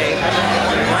gay.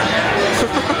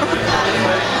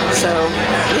 So,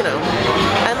 you know,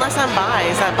 unless I'm bi,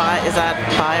 is that bi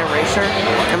erasure?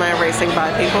 Am I erasing bi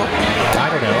people? I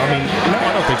don't know. I mean, no,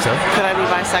 I don't think so. Could I be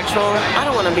bisexual? I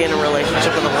don't want to be in a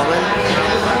relationship with a woman.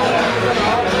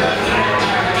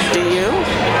 Do you?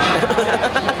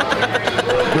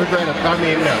 I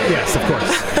mean, no. Yes, of course.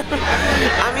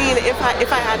 I mean, if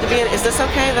I had to be in, is this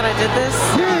okay that I did this?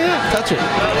 Yeah, touch it.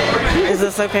 Is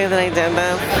this okay that I did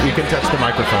that? You can touch the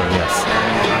microphone, yes.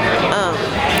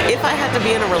 If I had to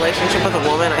be in a relationship with a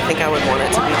woman, I think I would want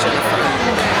it to be Jennifer.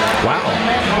 Wow.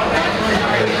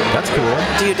 That's cool.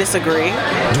 Do you disagree?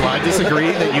 Do I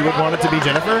disagree that you would want it to be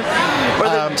Jennifer? Or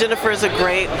that Jennifer is a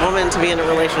great woman to be in a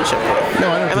relationship with?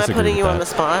 No, I don't Am I disagree putting with you on that.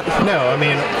 the spot? No, I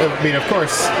mean, of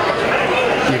course,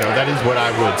 you know, that is what I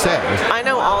would say. I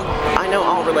know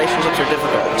all relationships are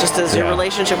difficult, just as your Yeah.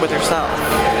 relationship with yourself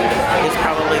is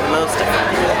probably the most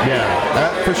difficult. Yeah,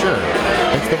 for sure.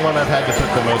 It's the one I've had to put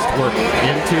the most work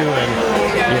into, and,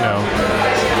 you know,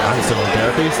 I'm still in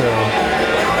therapy, so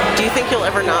Do you think you'll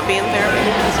ever not be in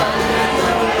therapy?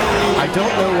 I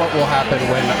don't know what will happen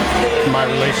when my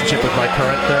relationship with my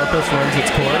current therapist runs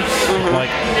its course. Like,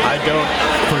 I don't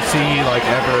foresee, like,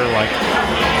 ever, like,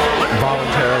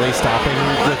 voluntarily stopping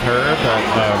with her, but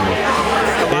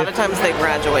A lot of times they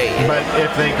graduate. But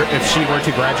if she were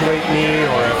to graduate me,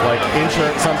 or if like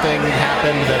insurance something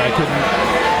happened that I couldn't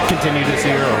continue to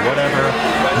see her or whatever,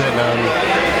 then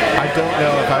I don't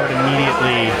know if I would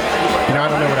immediately. You know, I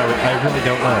don't know what I really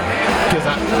don't know, because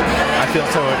I feel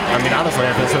so. I mean, honestly,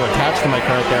 I feel so attached to my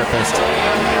current therapist,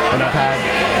 and I've had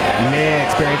meh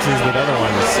experiences with other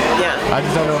ones. Yeah. I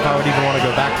just don't know if I would even want to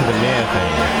go back to the meh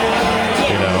thing.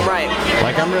 You know. Right.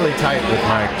 Like, I'm really tight with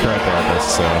my current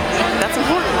therapist, so That's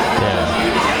important. yeah.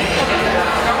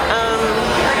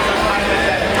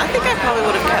 I think I probably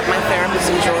would have kept my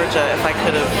therapist in Georgia if I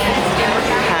could have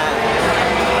had,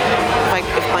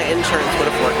 if my insurance would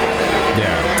have worked.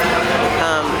 Yeah.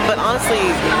 But honestly,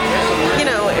 you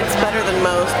know, it's better than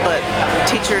most, but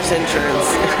teacher's insurance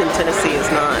in Tennessee is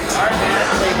not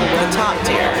the top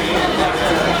tier.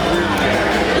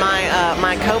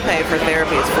 My copay for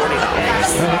therapy is $40.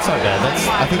 No, that's not bad.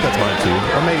 I think that's mine too.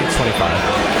 Or maybe it's 25.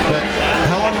 But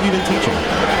how long have you been teaching?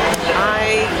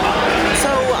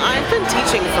 I've been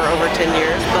teaching for over 10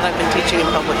 years, but I've been teaching in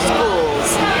public schools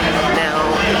now.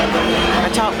 I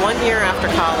taught 1 year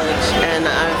after college, and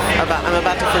I'm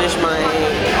about to finish my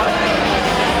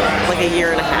like a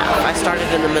year and a half. I started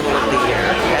in the middle of the year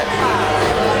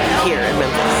here in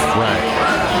Memphis. Right.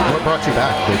 What brought you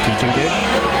back? The teaching gig?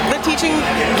 The teaching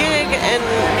gig, and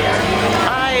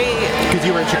Because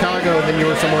you were in Chicago and then you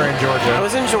were somewhere in Georgia. I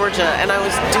was in Georgia, and I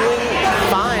was doing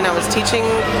fine. I was teaching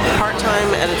part-time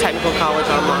at a technical college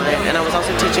online, and I was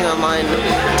also teaching online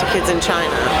to kids in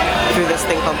China through this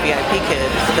thing called VIP Kid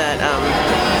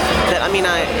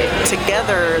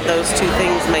together those two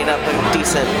things made up a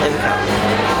decent income.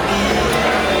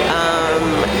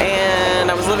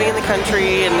 And I was living in the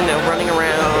country and, you know, running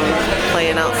around,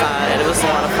 playing outside. It was a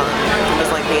lot of fun. It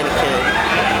was like being a kid.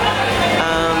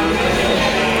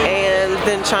 And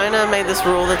then China made this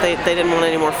rule that they didn't want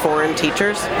any more foreign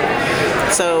teachers.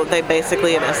 So they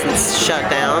basically, in essence, shut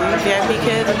down VIP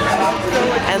Kid.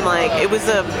 And, like, it was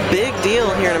a big deal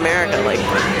here in America. Like,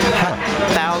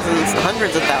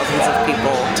 hundreds of thousands of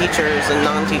people, teachers and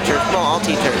non-teachers, well, all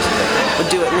teachers, would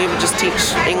do it. And we would just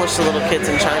teach English to little kids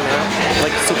in China,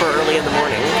 like, super early in the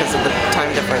morning because of the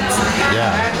time difference.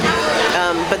 Yeah.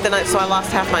 But then I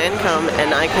lost half my income,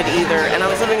 and I could and I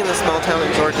was living in a small town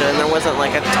in Georgia, and there wasn't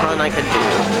like a ton I could do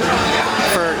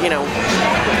for, you know,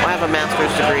 I have a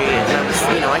master's degree, and I was,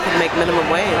 you know, I could make minimum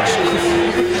wage.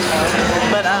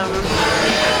 But,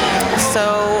 so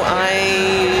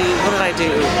what did I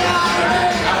do?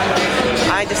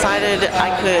 I decided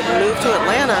I could move to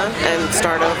Atlanta and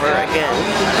start over again,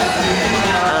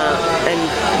 and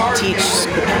teach,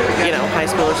 you know, high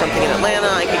school or something in Atlanta.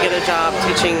 I could get a job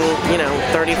teaching, you know,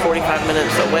 30, 45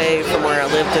 minutes away from where I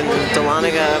lived in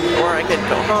Dahlonega, or I could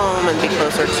go home and be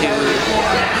closer to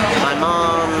my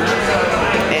mom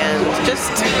and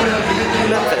just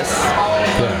Memphis.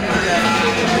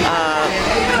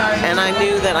 And I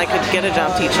knew that I could get a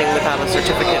job teaching without a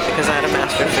certificate because I had a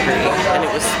master's degree, and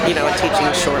it was, you know, a teaching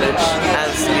shortage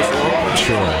as usual.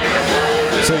 Sure.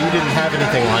 So you didn't have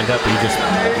anything lined up, you just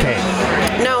came?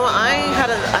 No, I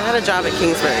had a job at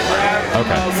Kingsbury.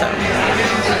 Okay. So,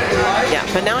 yeah,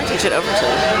 but now I teach at Overton.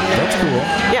 That's cool.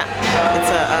 Yeah, it's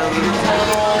a,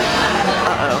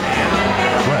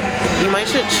 What?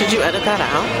 Should you edit that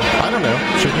out? I don't know.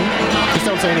 Should you? Just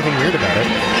don't say anything weird about it.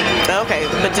 Okay,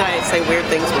 but did I say weird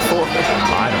things before?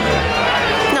 I don't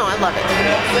know. No, I love it.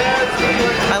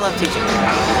 I love teaching.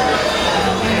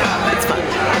 It's fun.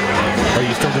 Are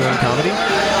you still doing comedy?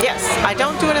 Yes, I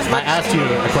don't do it as I much, asked you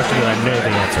a question that I know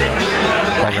the answer of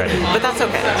already. but that's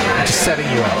okay. I'm just setting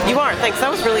you up. You are. Thanks. That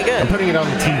was really good. I'm putting it on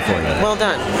the tee for you. Well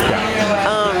done. Yeah.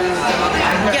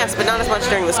 Yes, but not as much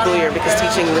during the school year because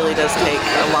teaching really does take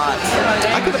a lot.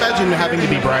 I could imagine having to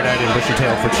be bright-eyed and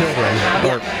bushy-tailed for children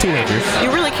or teenagers. You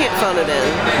really can't phone it in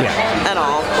Yeah. at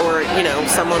all, or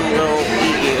someone will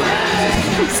eat you.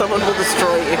 Someone will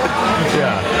destroy you.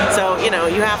 Yeah. So,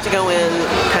 you have to go in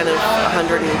kind of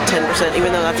 110%,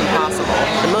 even though that's impossible.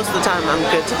 And most of the time, I'm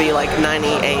good to be like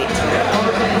 98.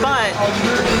 But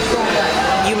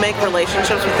you make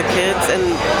relationships with the kids,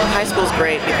 and high school's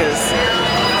great because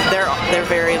they're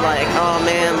very like, oh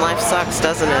man, life sucks,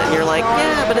 doesn't it? And you're like,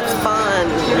 yeah, but it's fun,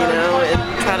 and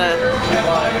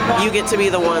you get to be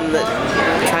the one that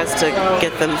tries to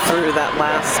get them through that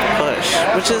last push,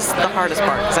 which is the hardest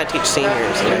part because I teach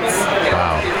seniors. And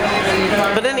Wow.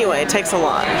 but anyway, it takes a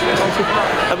lot.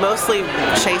 I'm mostly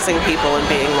chasing people and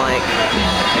being like,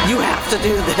 you have to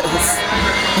do this.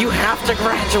 You have to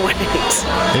graduate.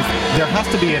 There has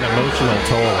to be an emotional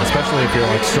toll, especially if you're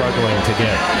like struggling to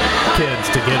get kids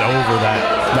to get over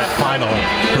that final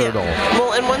hurdle. Yeah.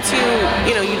 Well, and once you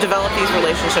develop these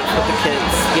relationships with the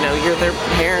kids, you're their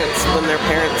parents when their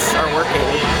parents are working.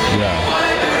 Yeah.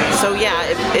 So yeah,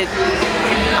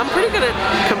 I'm pretty good at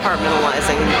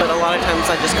compartmentalizing, but a lot of times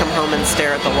I just come home and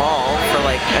stare at the wall for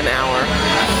like an hour.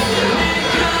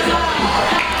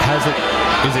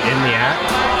 Is it in the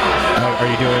act? Are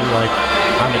you doing like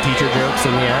I'm a teacher jokes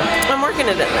in the act? I'm working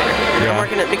it in there. Yeah. I'm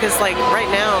working it because like right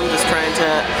now I'm just trying to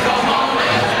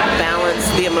balance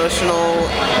the emotional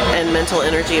and mental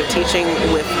energy of teaching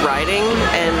with writing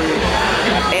and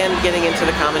getting into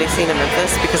the comedy scene in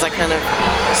Memphis because I kind of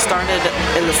started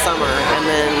in the summer and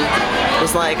then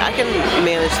was like, I can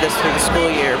manage this through the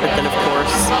school year, but then of course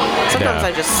sometimes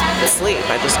I just sleep.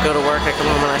 I just go to work, I come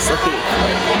home and I sleep.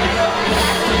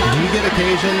 Do you get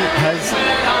occasion?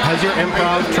 Has your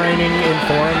improv training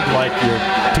informed like your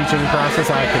teaching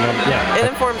process? It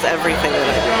informs everything that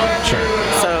I do. Sure.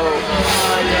 So,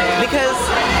 because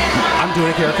I'm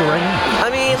doing a character right now. I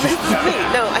mean, this is me.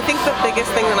 No, I think the biggest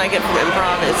thing that I get from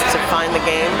improv is to find the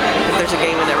game. If there's a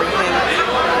game in everything.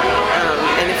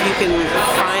 And if you can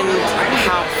find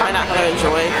out how to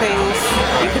enjoy things,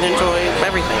 you can enjoy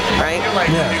everything, right?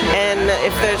 Yeah. And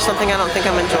if there's something I don't think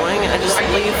I'm enjoying, I just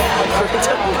leave.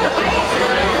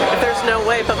 If there's no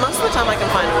way, but most of the time I can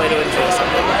find a way to enjoy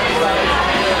something.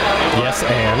 Yes,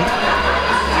 and?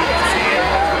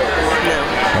 No.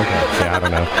 Okay, yeah, I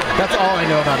don't know. That's all I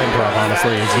know about improv,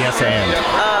 honestly, is yes, and.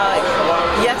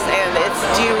 Yes, and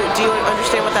do you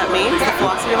understand what that means? The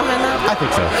philosophy behind that? I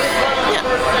think so. Yeah.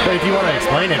 But if you want to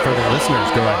explain it for the listeners,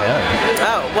 go ahead.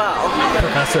 Oh, well.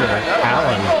 Professor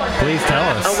Allen, please tell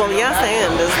us. Oh, well, yes,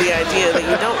 and is the idea that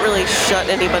you don't really shut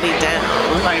anybody down,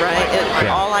 right?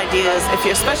 All ideas,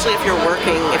 especially if you're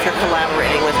working, if you're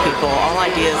collaborating with people, all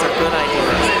ideas are good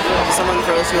ideas. If someone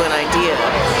throws you an idea,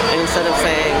 and instead of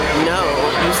saying no,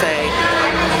 you say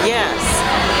yes.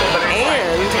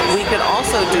 And we could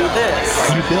also do this.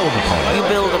 You build upon it. You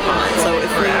build upon it. So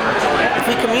if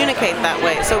we communicate that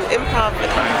way, so improv.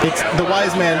 It's the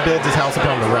wise man builds his house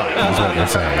upon the rock, is what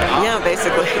you're saying. Yeah,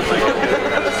 basically.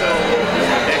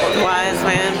 The wise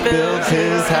man Builds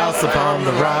his house upon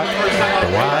the rock.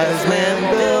 The wise man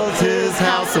builds his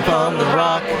house upon the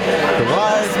rock. The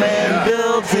wise man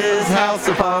builds his house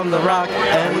upon the rock,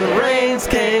 and the rains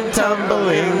came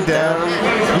tumbling down.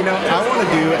 I want to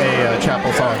do a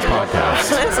Chapel Songs podcast.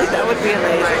 Honestly, that would be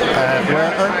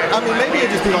amazing. Maybe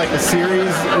it'd just be like a series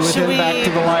within Back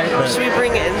to the Light. Should we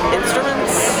bring in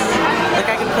instruments? Like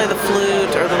I can play the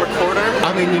flute or the recorder?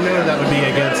 That would be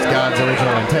against God's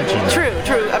original intention. True.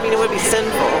 It would be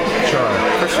sinful. Sure.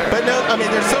 For sure. But no,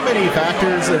 there's so many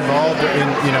factors involved in,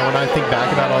 when I think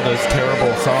back about all those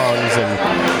terrible songs and,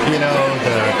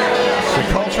 the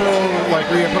cultural,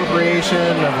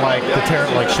 reappropriation of, the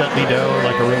terrible, Shut Me Dough,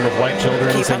 a room of white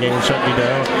children singing Shut Me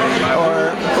Dough.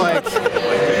 Or,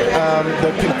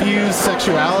 the confused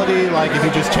sexuality, if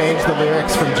you just change the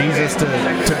lyrics from Jesus to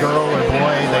girl or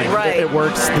boy, it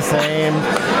works the same.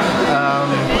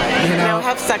 Now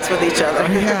have sex with each other.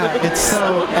 Yeah, it's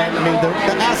so,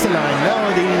 the asinine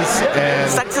melodies and...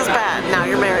 Sex is bad, now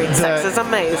you're married. Sex is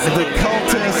amazing. The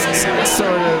cultists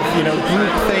sort of,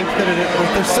 group think that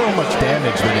there's so much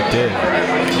damage that it did.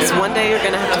 So one day you're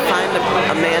going to have to find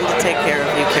a man to take care of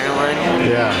you, Caroline.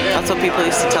 Yeah. That's what people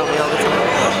used to tell me all the time.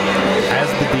 As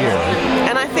the deer.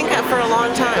 And I think that for a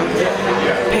long time,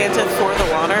 panteth for the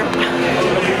water,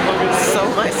 so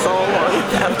my soul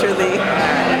longeth after thee.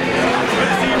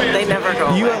 They never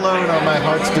go You away. alone are my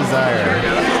heart's desire.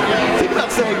 Think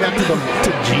about saying that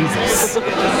to Jesus.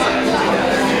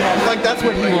 Like, that's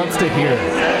what he wants to hear.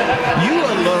 You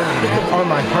alone are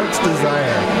my heart's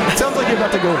desire. It sounds like you're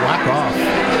about to go whack off.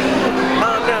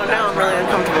 Oh no, now I'm really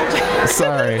uncomfortable.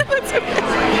 Sorry.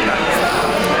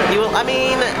 I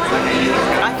mean,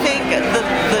 I think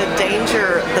the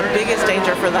danger, the biggest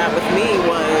danger for that with me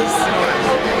was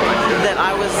that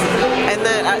I was,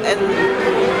 and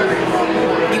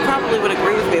you probably would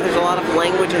agree with me. There's a lot of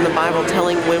language in the Bible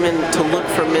telling women to look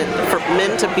for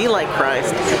men to be like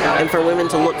Christ, and for women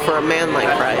to look for a man like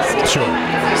Christ. Sure.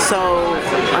 So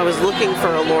I was looking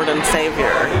for a Lord and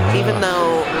Savior, even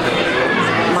though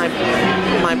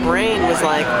my brain was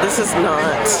like, this is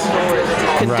not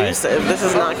conducive. This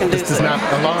is not conducive. This is not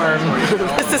alarm.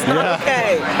 This is not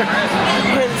okay.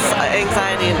 Hence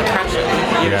anxiety and depression.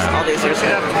 All these years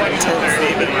ago. Intense.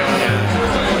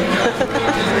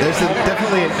 There's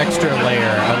definitely an extra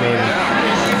layer. I mean,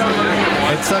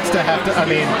 it sucks to have to. I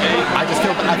mean, I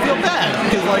feel bad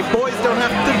because like boys don't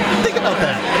have to think about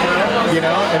that, you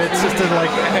know. And it's just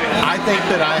I think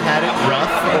that I had it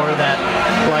rough, or that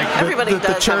like Everybody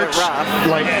the does church have it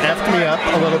rough. like effed me up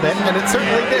a little bit, and it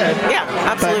certainly did. Yeah,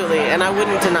 absolutely. And I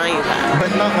wouldn't deny you that.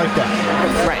 But not like that.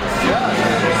 Right.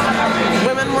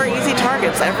 Women were easy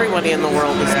targets. Everybody in the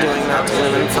world is doing that to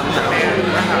women somehow.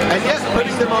 And yet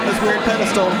putting them on this weird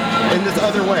pedestal in this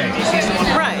other way.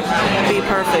 Right. Be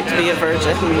perfect. Be a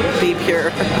virgin. Be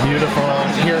pure. Beautiful.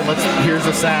 Here's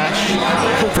a sash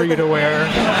for you to wear.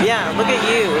 Yeah. Look at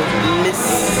you, Miss.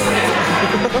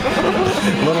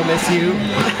 Little Miss You,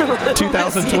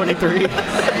 2023.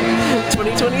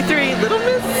 2023, Little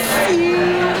Miss You.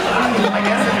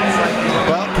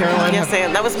 Well, Caroline. Yes,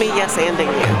 and that was me. Yes, anding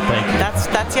you. Thank you.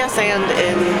 That's yes, and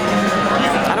in.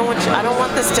 I don't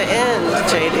want this to end,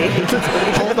 JD.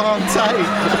 Hold on tight.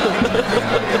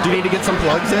 Do you need to get some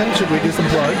plugs in? Should we do some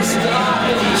plugs?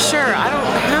 Sure. I don't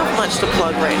have much to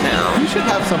plug right now. You should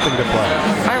have something to plug.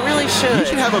 I really should. You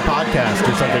should have a podcast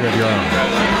or something of your own.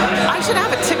 I should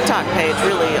have a TikTok page,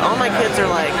 really. All my kids are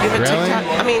like, you have a Really? TikTok?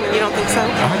 I mean, you don't think so?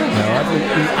 I don't know.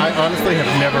 I honestly have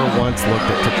never once looked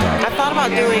at TikTok. I thought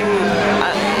about doing,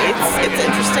 it's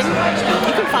interesting.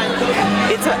 You can find,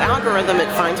 it's an algorithm, it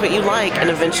finds what you like, and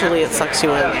eventually it sucks you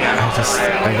in.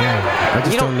 I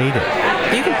just don't need it.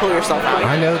 You can pull yourself out.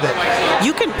 I know that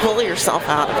You can pull yourself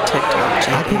out of TikTok,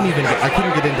 I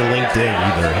couldn't get into LinkedIn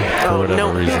either for whatever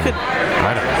no, who reason. could-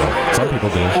 I don't know. Some people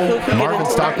do. Marvin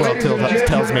Stockwell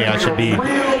tells me I should be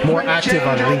more active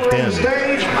on LinkedIn.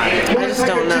 I just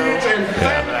don't know.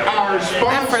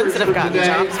 I have friends that have gotten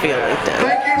jobs via LinkedIn.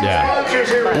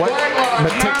 Yeah. What?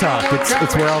 But TikTok,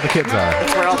 it's where all the kids are.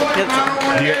 That's where all the kids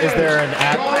are. Is there an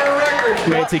 @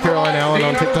 Nancy Caroline Allen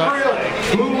on TikTok?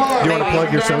 Do you want to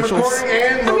plug your socials?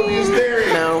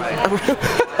 No.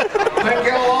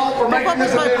 What would my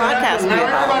podcast be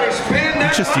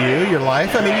about? Just you, your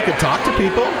life. I mean, you could talk to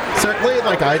people, certainly,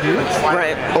 like I do.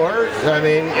 Right. Or, I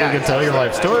mean, you can tell your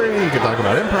life story, you can talk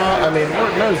about improv. I mean,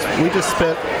 Lord knows, we just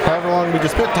spent however long we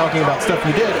just spent talking about stuff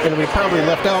you did, and we probably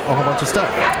left out a whole bunch of stuff.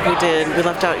 We did. We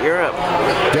left out Europe.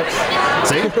 Yep.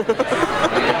 See?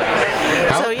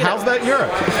 So, How's that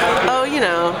Europe? Oh,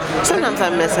 sometimes I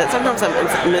miss it. Sometimes I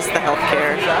miss the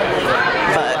healthcare.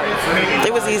 But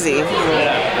it was easy.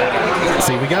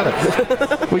 See, we got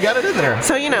it. We got it in there.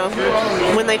 So,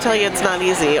 when they tell you it's not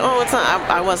easy, it's not.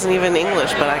 I wasn't even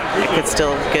English, but I could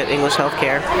still get English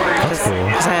healthcare. That's cool.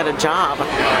 Because I had a job.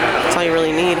 That's all you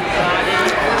really need.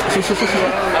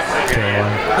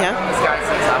 Caroline, Yeah?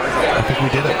 I think we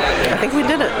did it. I think we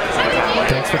did it.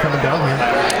 Thanks for coming down here.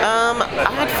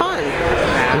 I had fun.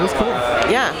 It was cool.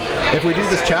 Yeah. If we do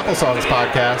this Chapel Songs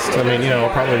podcast, I mean, I'll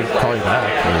probably call you back.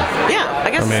 Yeah, I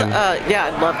guess,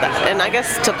 I'd love that. And I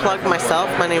guess to plug myself,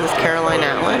 my name is Caroline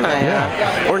Allen,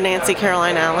 or Nancy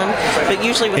Caroline Allen, but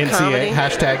usually with NCA, comedy.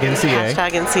 hashtag NCA.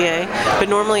 Hashtag NCA. But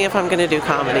normally if I'm going to do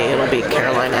comedy, it'll be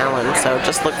Caroline Allen, so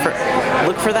just look for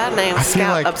that name,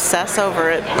 feel obsess over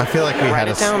it. I feel like we Write had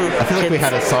it down, I feel like we kids.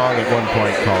 had a song at one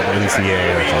point called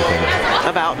NCA or something.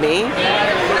 About me?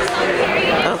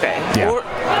 Okay. Yeah. Or,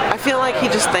 I feel like he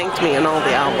just thanked me in all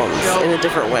the albums in a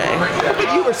different way.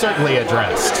 But you were certainly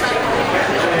addressed.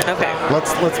 Okay.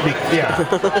 Let's be, yeah.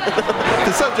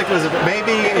 The subject was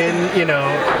maybe in,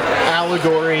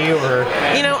 allegory or,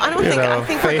 I don't think, I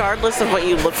think regardless of what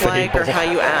you look like or how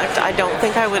you act, I don't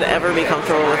think I would ever be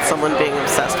comfortable with someone being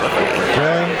obsessed with me.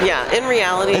 Really? Yeah, in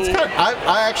reality. It's kind of,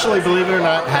 I actually, believe it or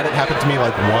not, had it happen to me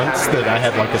like once that I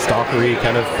had like a stalkery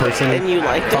kind of person And you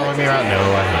liked it? following me around. No,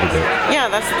 I hated it. Yeah,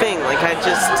 that's the thing. Like,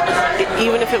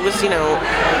 even if it was,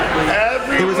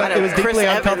 It was Chris deeply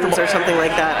Evans uncomfortable. or something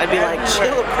like that, I'd be like,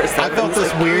 chill, Chris Evans. I felt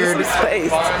this weird. Give me some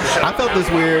space. I felt this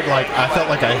weird. Like I felt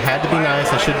like I had to be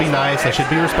nice. I should be nice. I should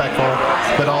be respectful.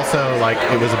 But also, like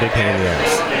it was a big pain in the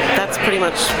ass. That's pretty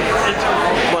much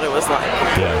what it was like.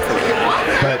 Yeah.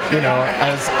 But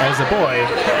as a boy,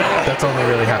 that's only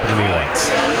really happened to me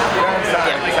once.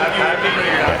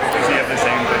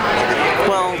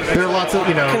 Well, There are lots of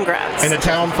Congrats. in a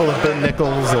town full of Ben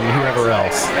Nichols and whoever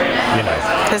else.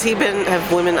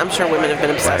 have women? I'm sure women have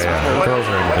been obsessed with him. Girls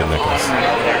are into Ben Nichols.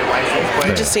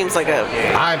 He just seems like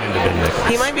I'm into Ben Nichols.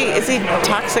 he might be. Is he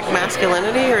toxic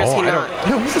masculinity or is he I not? don't.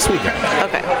 No, he's a sweet guy.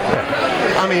 Okay.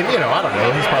 I mean, I don't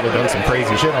know. He's probably done some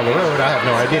crazy shit on the road. I have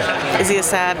no idea. Is he a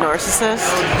sad narcissist?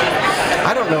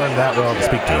 I don't know him that well to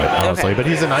speak to it, honestly. Okay. But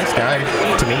he's a nice guy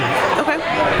to me. Okay.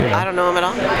 I don't know him at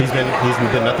all. He's been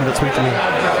nothing but sweet to me.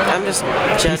 I'm just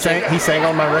judging. He sang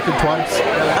on my record twice.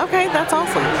 Okay, that's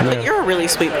awesome. But Yeah. you're a really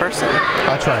sweet person.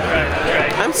 I try to be.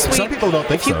 I'm sweet. Some people don't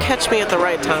think if you so. catch me at the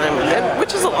right time,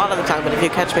 which is a lot of the time, but if you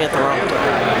catch me at the wrong time,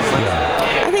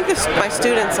 I think my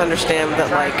students understand that,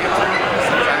 like,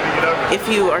 if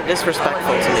you are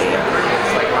disrespectful to me,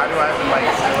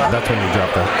 That's when you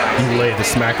lay the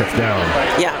smacketh down.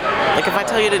 yeah, like if I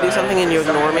tell you to do something and you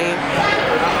ignore me,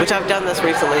 which I've done this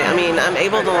recently. I mean, I'm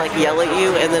able to like yell at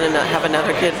you and then have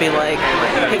another kid be like,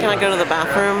 hey, can I go to the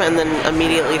bathroom? And then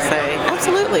immediately say,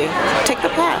 absolutely, take the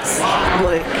pass.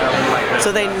 Like,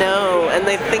 so they know, and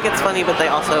they think it's funny, but they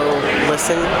also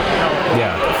listen,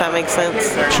 Yeah. if that makes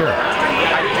sense. Sure.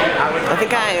 I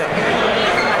think I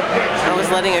was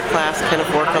letting a class kind of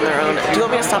work on their own. Do you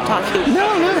want me to stop talking? No.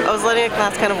 I was letting a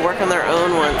class kind of work on their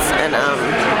own once, and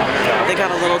they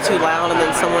got a little too loud, and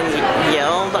then someone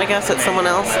yelled, I guess, at someone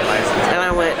else, and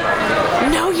I went,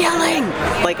 no yelling!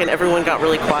 Like, and everyone got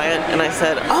really quiet, and I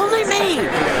said, only me!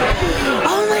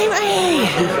 Only me!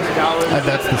 And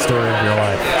that's the story of your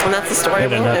life. And that's the story In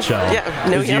of a my life. nutshell. Yeah,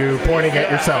 no Is yelling. you pointing at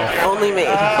yourself. Only me.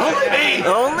 Only me!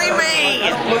 Only me!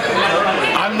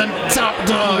 I'm the top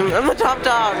dog. I'm the top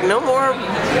dog. No more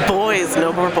boys.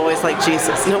 No more boys like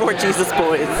Jesus. No more Jesus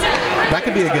boys. That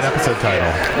could be a good episode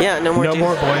title. Yeah, no more No Jesus.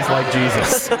 more boys like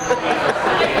Jesus.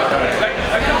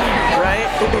 Right?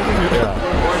 Yeah.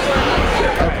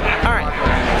 All right.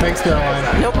 Thanks,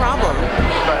 Caroline. No problem.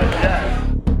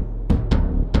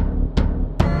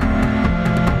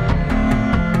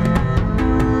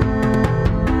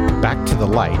 Back to the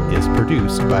Light is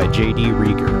produced by J.D.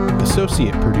 Rieger,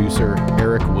 associate producer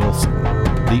Eric Wilson.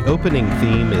 The opening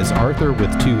theme is Arthur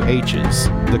with 2 H's.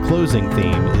 The closing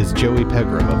theme is Joey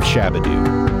Pegram of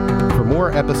Shabadoo. For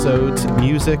more episodes,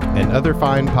 music, and other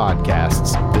fine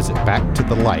podcasts, visit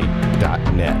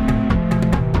backtothelight.net.